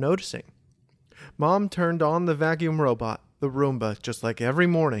Mom noticing. Mom turned on the vacuum robot, the Roomba, just like every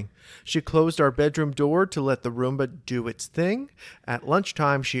morning. She closed our bedroom door to let the Roomba do its thing. At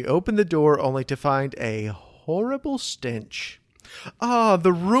lunchtime, she opened the door only to find a horrible stench.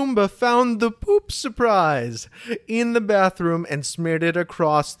 The Roomba found the poop surprise in the bathroom and smeared it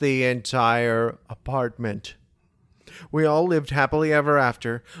across the entire apartment. We all lived happily ever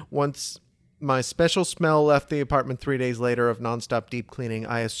after. Once my special smell left the apartment 3 days later of nonstop deep cleaning,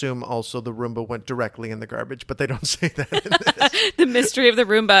 I assume also the Roomba went directly in the garbage, but they don't say that in this. The mystery of the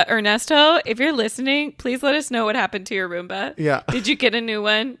Roomba. Ernesto, if you're listening, please let us know what happened to your Roomba. Yeah. Did you get a new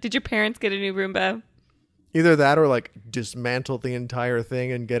one? Did your parents get a new Roomba? Either that or dismantle the entire thing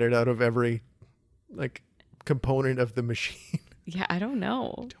and get it out of every component of the machine. Yeah, I don't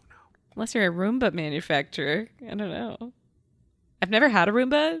know. Unless you're a Roomba manufacturer. I don't know. I've never had a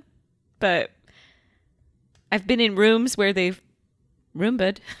Roomba, but I've been in rooms where they've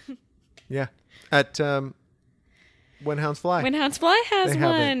Roomba'd. Yeah. At When Hounds Fly. When Hounds Fly has They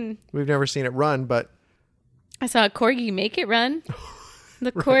one. haven't. We've never seen it run, but... I saw a corgi make it run.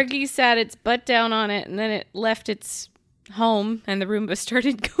 The corgi sat its butt down on it, and then it left its home, and the Roomba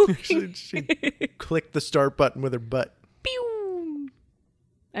started going. she clicked the start button with her butt. Pew!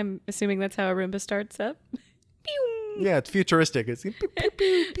 I'm assuming that's how a Roomba starts up. Pew! Yeah, it's futuristic. It's pew, pew,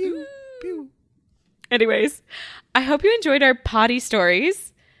 pew, pew, pew. Anyways, I hope you enjoyed our potty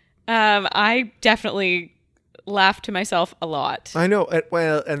stories. I definitely laughed to myself a lot. I know.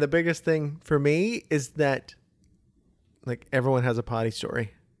 And the biggest thing for me is that, like, everyone has a potty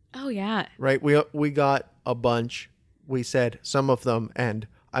story, Oh, yeah. right? We got a bunch. We said some of them, and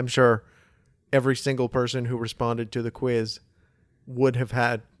I'm sure every single person who responded to the quiz would have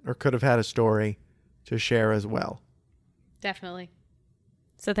had or could have had a story to share as well. Definitely.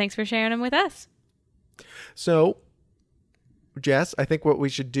 So thanks for sharing them with us. So, Jess, I think what we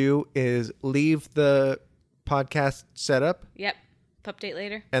should do is leave the podcast setup Yep. Pup date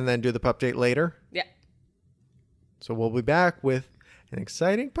later. and then do the pup date later. Yep. So we'll be back with an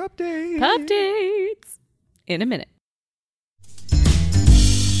exciting pup date. Pup dates in a minute.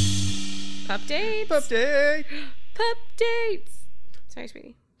 Pup dates. Pup date. Pup dates. Sorry,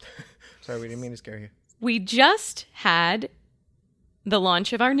 sweetie. Sorry, we didn't mean to scare you. We just had the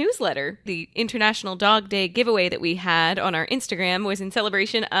launch of our newsletter. The International Dog Day giveaway that we had on our Instagram was in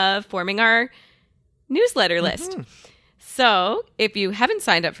celebration of forming our newsletter list. So if you haven't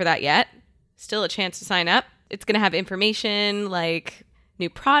signed up for that yet, still a chance to sign up. It's going to have information like new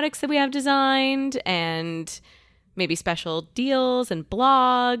products that we have designed and maybe special deals and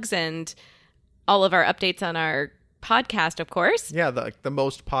blogs and all of our updates on our podcast, of course. Yeah, the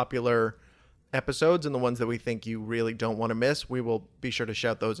most popular episodes and the ones that we think you really don't want to miss, we will be sure to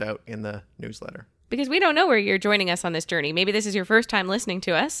shout those out in the newsletter. Because we don't know where you're joining us on this journey. Maybe this is your first time listening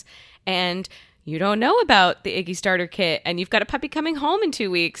to us and you don't know about the Iggy Starter Kit and you've got a puppy coming home in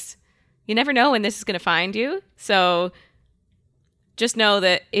 2 weeks. You never know when this is going to find you. So just know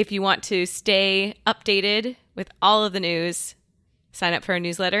that if you want to stay updated with all of the news, sign up for our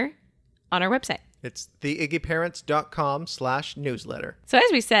newsletter on our website. It's theiggyparents.com/newsletter. So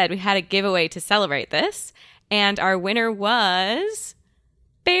as we said, we had a giveaway to celebrate this, and our winner was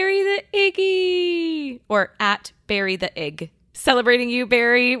Barry the Iggy, or at Barry the Ig. Celebrating you,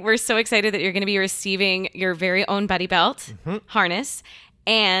 Barry. We're so excited that you're going to be receiving your very own buddy belt, harness,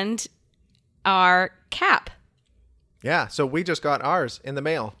 and our cap. Yeah, so we just got ours in the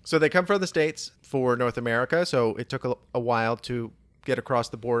mail. So they come from the States for North America, so it took a while to get across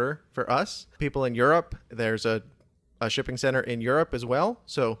the border for us. People in Europe, there's a shipping center in Europe as well.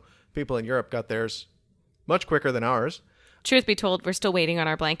 So people in Europe got theirs much quicker than ours. Truth be told, we're still waiting on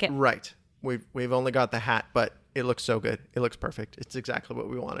our blanket. Right. We've only got the hat, but it looks so good. It looks perfect. It's exactly what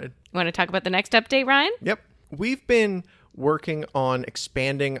we wanted. You want to talk about the next update, Ryan? Yep. We've been working on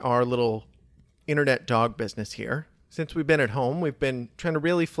expanding our little internet dog business here. Since we've been at home, we've been trying to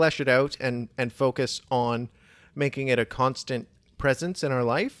really flesh it out and focus on making it a constant presence in our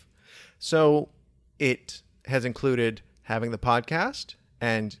life. So it has included having the podcast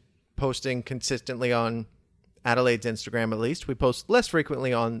and posting consistently on Adelaide's Instagram. At least we post less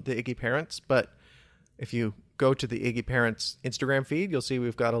frequently on the Iggy Parents, but if you go to the Iggy Parents Instagram feed, you'll see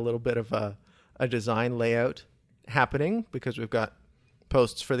we've got a little bit of a design layout happening because we've got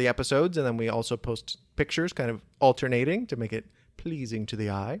posts for the episodes and then we also post pictures kind of alternating to make it pleasing to the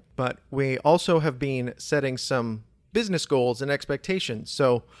eye. But we also have been setting some business goals and expectations.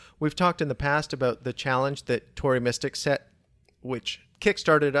 So we've talked in the past about the challenge that Tori Mystic set, which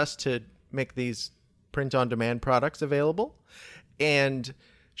kickstarted us to make these print-on-demand products available. And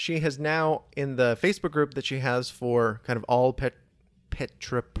she has now, in the Facebook group that she has for kind of all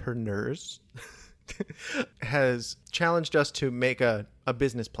petrepreneurs, has challenged us to make a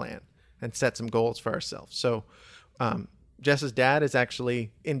business plan and set some goals for ourselves. So Jess's dad is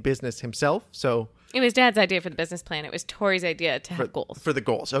actually in business himself, so It was Dad's idea for the business plan. It was Tori's idea to have goals. For the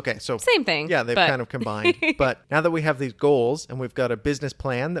goals. Okay, so Same thing. Yeah, they've kind of combined. But now that we have these goals and we've got a business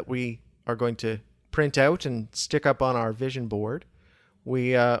plan that we are going to print out and stick up on our vision board,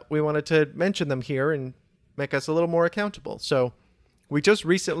 we wanted to mention them here and make us a little more accountable. So we just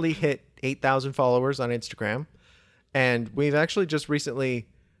recently hit 8,000 followers on Instagram, and we've actually just recently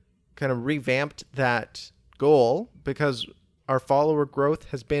kind of revamped that goal because our follower growth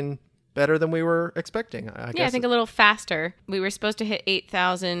has been better than we were expecting. I think a little faster. We were supposed to hit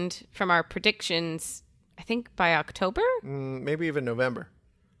 8,000 from our predictions, I think by October? Maybe even November.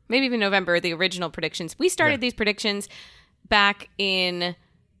 Maybe even November, the original predictions. We started these predictions back in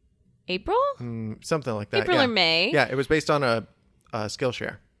April? Something like that. April yeah. or May. Yeah, it was based on a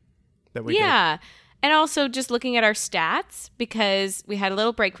Skillshare that we did. Yeah. And also just looking at our stats, because we had a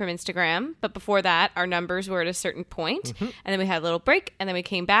little break from Instagram, but before that, our numbers were at a certain point. And then we had a little break, and then we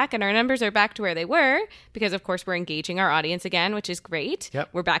came back, and our numbers are back to where they were, because, of course, we're engaging our audience again, which is great. Yep.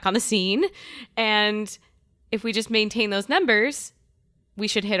 We're back on the scene. And if we just maintain those numbers, we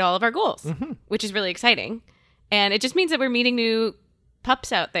should hit all of our goals, which is really exciting. And it just means that we're meeting new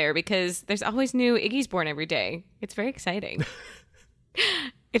pups out there, because there's always new Iggy's born every day. It's very exciting.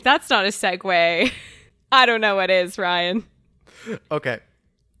 If that's not a segue, I don't know what is, Ryan. Okay.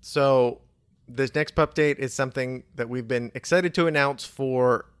 So this next pup date is something that we've been excited to announce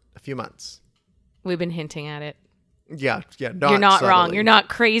for a few months. We've been hinting at it. Yeah. You're not subtly. wrong. You're not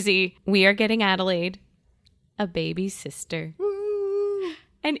crazy. We are getting Adelaide a baby sister. Woo.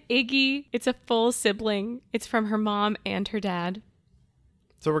 And Iggy, it's a full sibling. It's from her mom and her dad.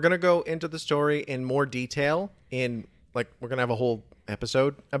 So we're going to go into the story in more detail we're going to have a whole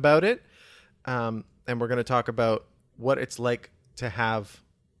episode about it. And we're going to talk about what it's like to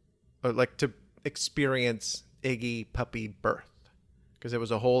to experience Iggy puppy birth, because it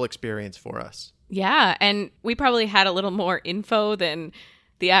was a whole experience for us. Yeah. And we probably had a little more info than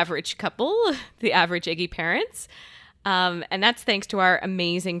the average couple, the average Iggy parents. And that's thanks to our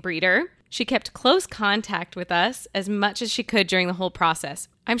amazing breeder. She kept close contact with us as much as she could during the whole process.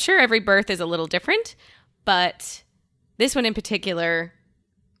 I'm sure every birth is a little different, but this one in particular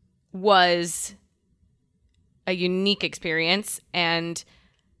was a unique experience. And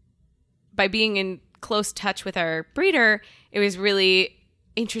by being in close touch with our breeder, it was really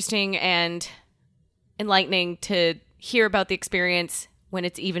interesting and enlightening to hear about the experience when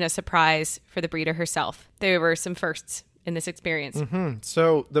it's even a surprise for the breeder herself. There were some firsts in this experience.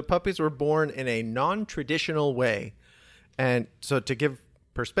 So the puppies were born in a non-traditional way. And so to give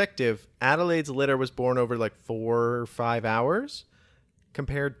perspective, Adelaide's litter was born over 4 or 5 hours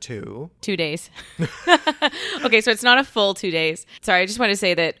compared to 2 days. Okay, so it's not a full 2 days. Sorry, I just want to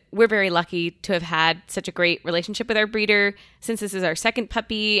say that we're very lucky to have had such a great relationship with our breeder. Since this is our second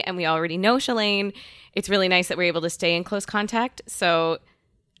puppy and we already know Shalane, it's really nice that we're able to stay in close contact. So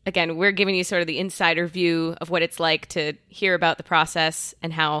again, we're giving you sort of the insider view of what it's like to hear about the process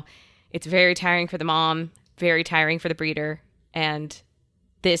and how it's very tiring for the mom, very tiring for the breeder. And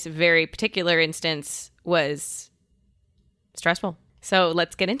this very particular instance was stressful. So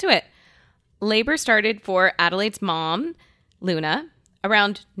let's get into it. Labor started for Adelaide's mom, Luna,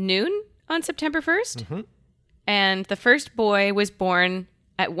 around noon on September 1st. And the first boy was born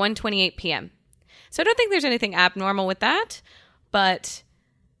at 1:28 p.m. So I don't think there's anything abnormal with that. But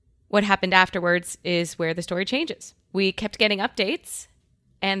what happened afterwards is where the story changes. We kept getting updates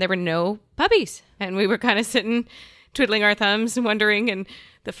and there were no puppies. And we were kind of sitting twiddling our thumbs and wondering, and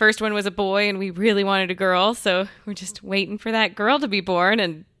the first one was a boy and we really wanted a girl, so we're just waiting for that girl to be born,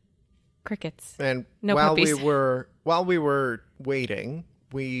 and crickets. And no while puppies. while we were waiting,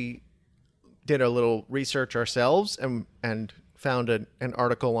 we did a little research ourselves and found an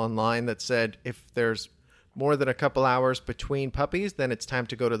article online that said if there's more than a couple hours between puppies, then it's time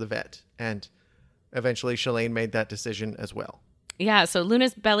to go to the vet. And eventually Shalane made that decision as well. Yeah, so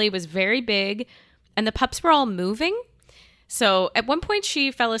Luna's belly was very big and the pups were all moving. So at one point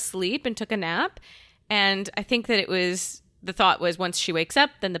she fell asleep and took a nap. And I think that the thought was once she wakes up,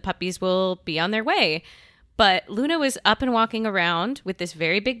 then the puppies will be on their way. But Luna was up and walking around with this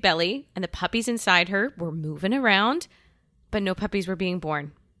very big belly, and the puppies inside her were moving around, but no puppies were being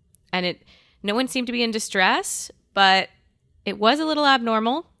born. And no one seemed to be in distress, but it was a little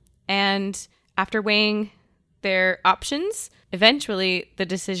abnormal. And after weighing their options, eventually the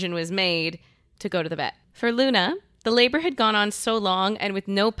decision was made to go to the vet. For Luna, the labor had gone on so long, and with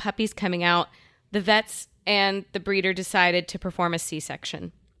no puppies coming out, the vets and the breeder decided to perform a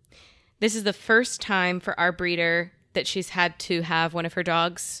C-section. This is the first time for our breeder that she's had to have one of her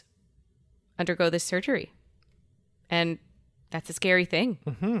dogs undergo this surgery. And that's a scary thing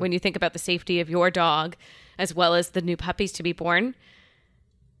when you think about the safety of your dog as well as the new puppies to be born.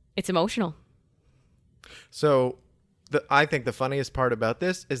 It's emotional. So I think the funniest part about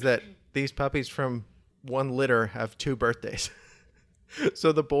this is that these puppies from one litter have 2 birthdays.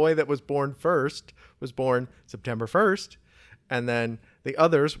 So the boy that was born first was born September 1st, and then the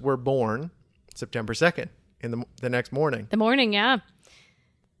others were born September 2nd in the next morning. The morning, yeah.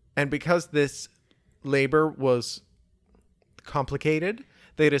 And because this labor was complicated,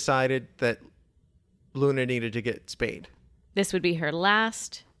 they decided that Luna needed to get spayed. This would be her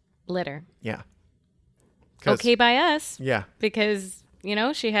last litter. Yeah. Okay by us. Yeah. Because,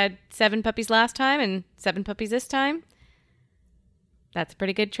 she had 7 puppies last time and 7 puppies this time. That's a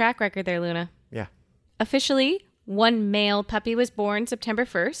pretty good track record there, Luna. Yeah. Officially, 1 male puppy was born September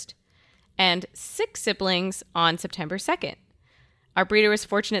 1st and 6 siblings on September 2nd. Our breeder was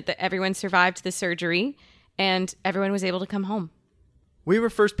fortunate that everyone survived the surgery and everyone was able to come home. We were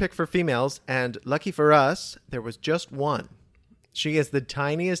first picked for females, and lucky for us, there was just one. She is the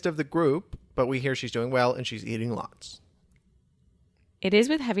tiniest of the group, but we hear she's doing well and she's eating lots. It is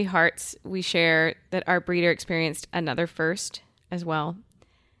with heavy hearts we share that our breeder experienced another first as well.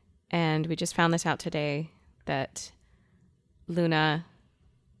 And we just found this out today that Luna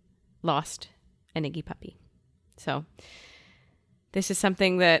lost an Iggy puppy. So this is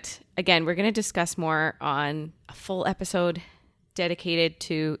something that, again, we're going to discuss more on a full episode dedicated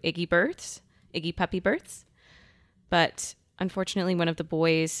to Iggy births, Iggy puppy births. But unfortunately, one of the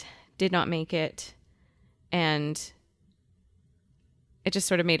boys did not make it. And it just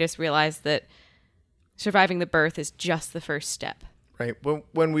sort of made us realize that surviving the birth is just the first step. Right.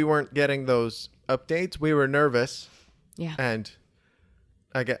 When we weren't getting those updates, we were nervous. Yeah. And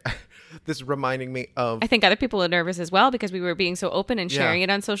I get this is reminding me of... I think other people were nervous as well because we were being so open and sharing it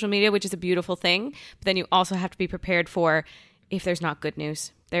on social media, which is a beautiful thing. But then you also have to be prepared for if there's not good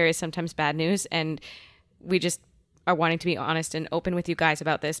news. There is sometimes bad news. And we just are wanting to be honest and open with you guys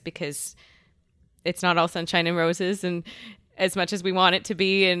about this because it's not all sunshine and roses. And as much as we want it to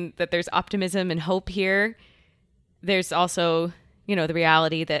be and that there's optimism and hope here, there's also, you know, the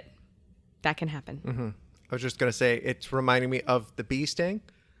reality that can happen. Mm-hmm. I was just going to say, it's reminding me of the bee sting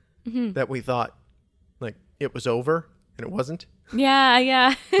that we thought like it was over and it wasn't. Yeah,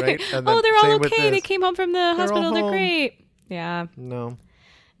 yeah. Right? And oh, they're all with okay. They this. came home from the hospital. They're great. Yeah.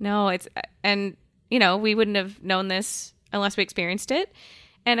 No, it's, and you know, we wouldn't have known this unless we experienced it.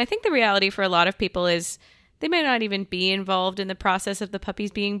 And I think the reality for a lot of people is they may not even be involved in the process of the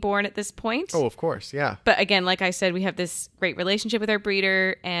puppies being born at this point. Oh, of course. Yeah. But again, like I said, we have this great relationship with our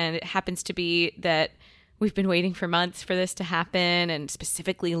breeder, and it happens to be that we've been waiting for months for this to happen, and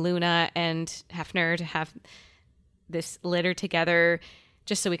specifically Luna and Hefner to have this litter together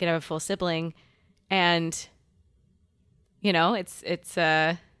just so we could have a full sibling. And, you know, it's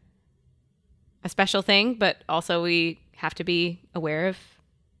a special thing, but also we have to be aware of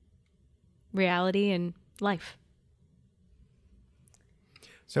reality and life.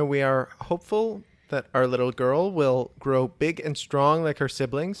 So we are hopeful that our little girl will grow big and strong like her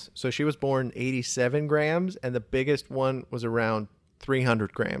siblings. So she was born 87 grams, and the biggest one was around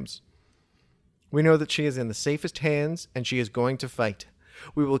 300 grams. We know that she is in the safest hands, and she is going to fight.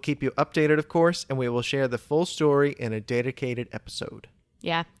 We will keep you updated, of course, and we will share the full story in a dedicated episode.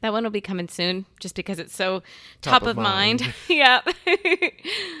 Yeah, that one will be coming soon just because it's so top of mind. Yeah.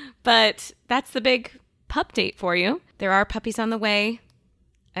 But that's the big pup date for you. There are puppies on the way,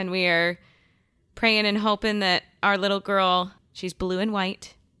 and we are praying and hoping that our little girl, she's blue and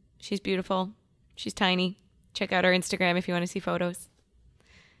white. She's beautiful. She's tiny. Check out our Instagram if you want to see photos.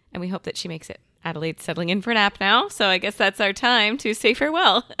 And we hope that she makes it. Adelaide's settling in for a nap now, so I guess that's our time to say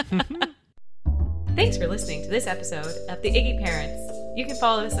farewell. Thanks for listening to this episode of The Iggy Parents. You can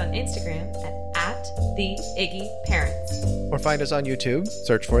follow us on Instagram at The Iggy Parents. Or find us on YouTube.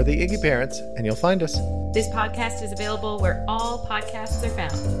 Search for The Iggy Parents, and you'll find us. This podcast is available where all podcasts are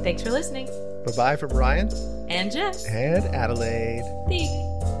found. Thanks for listening. Bye-bye from Ryan. And Jess. And Adelaide. The Iggy.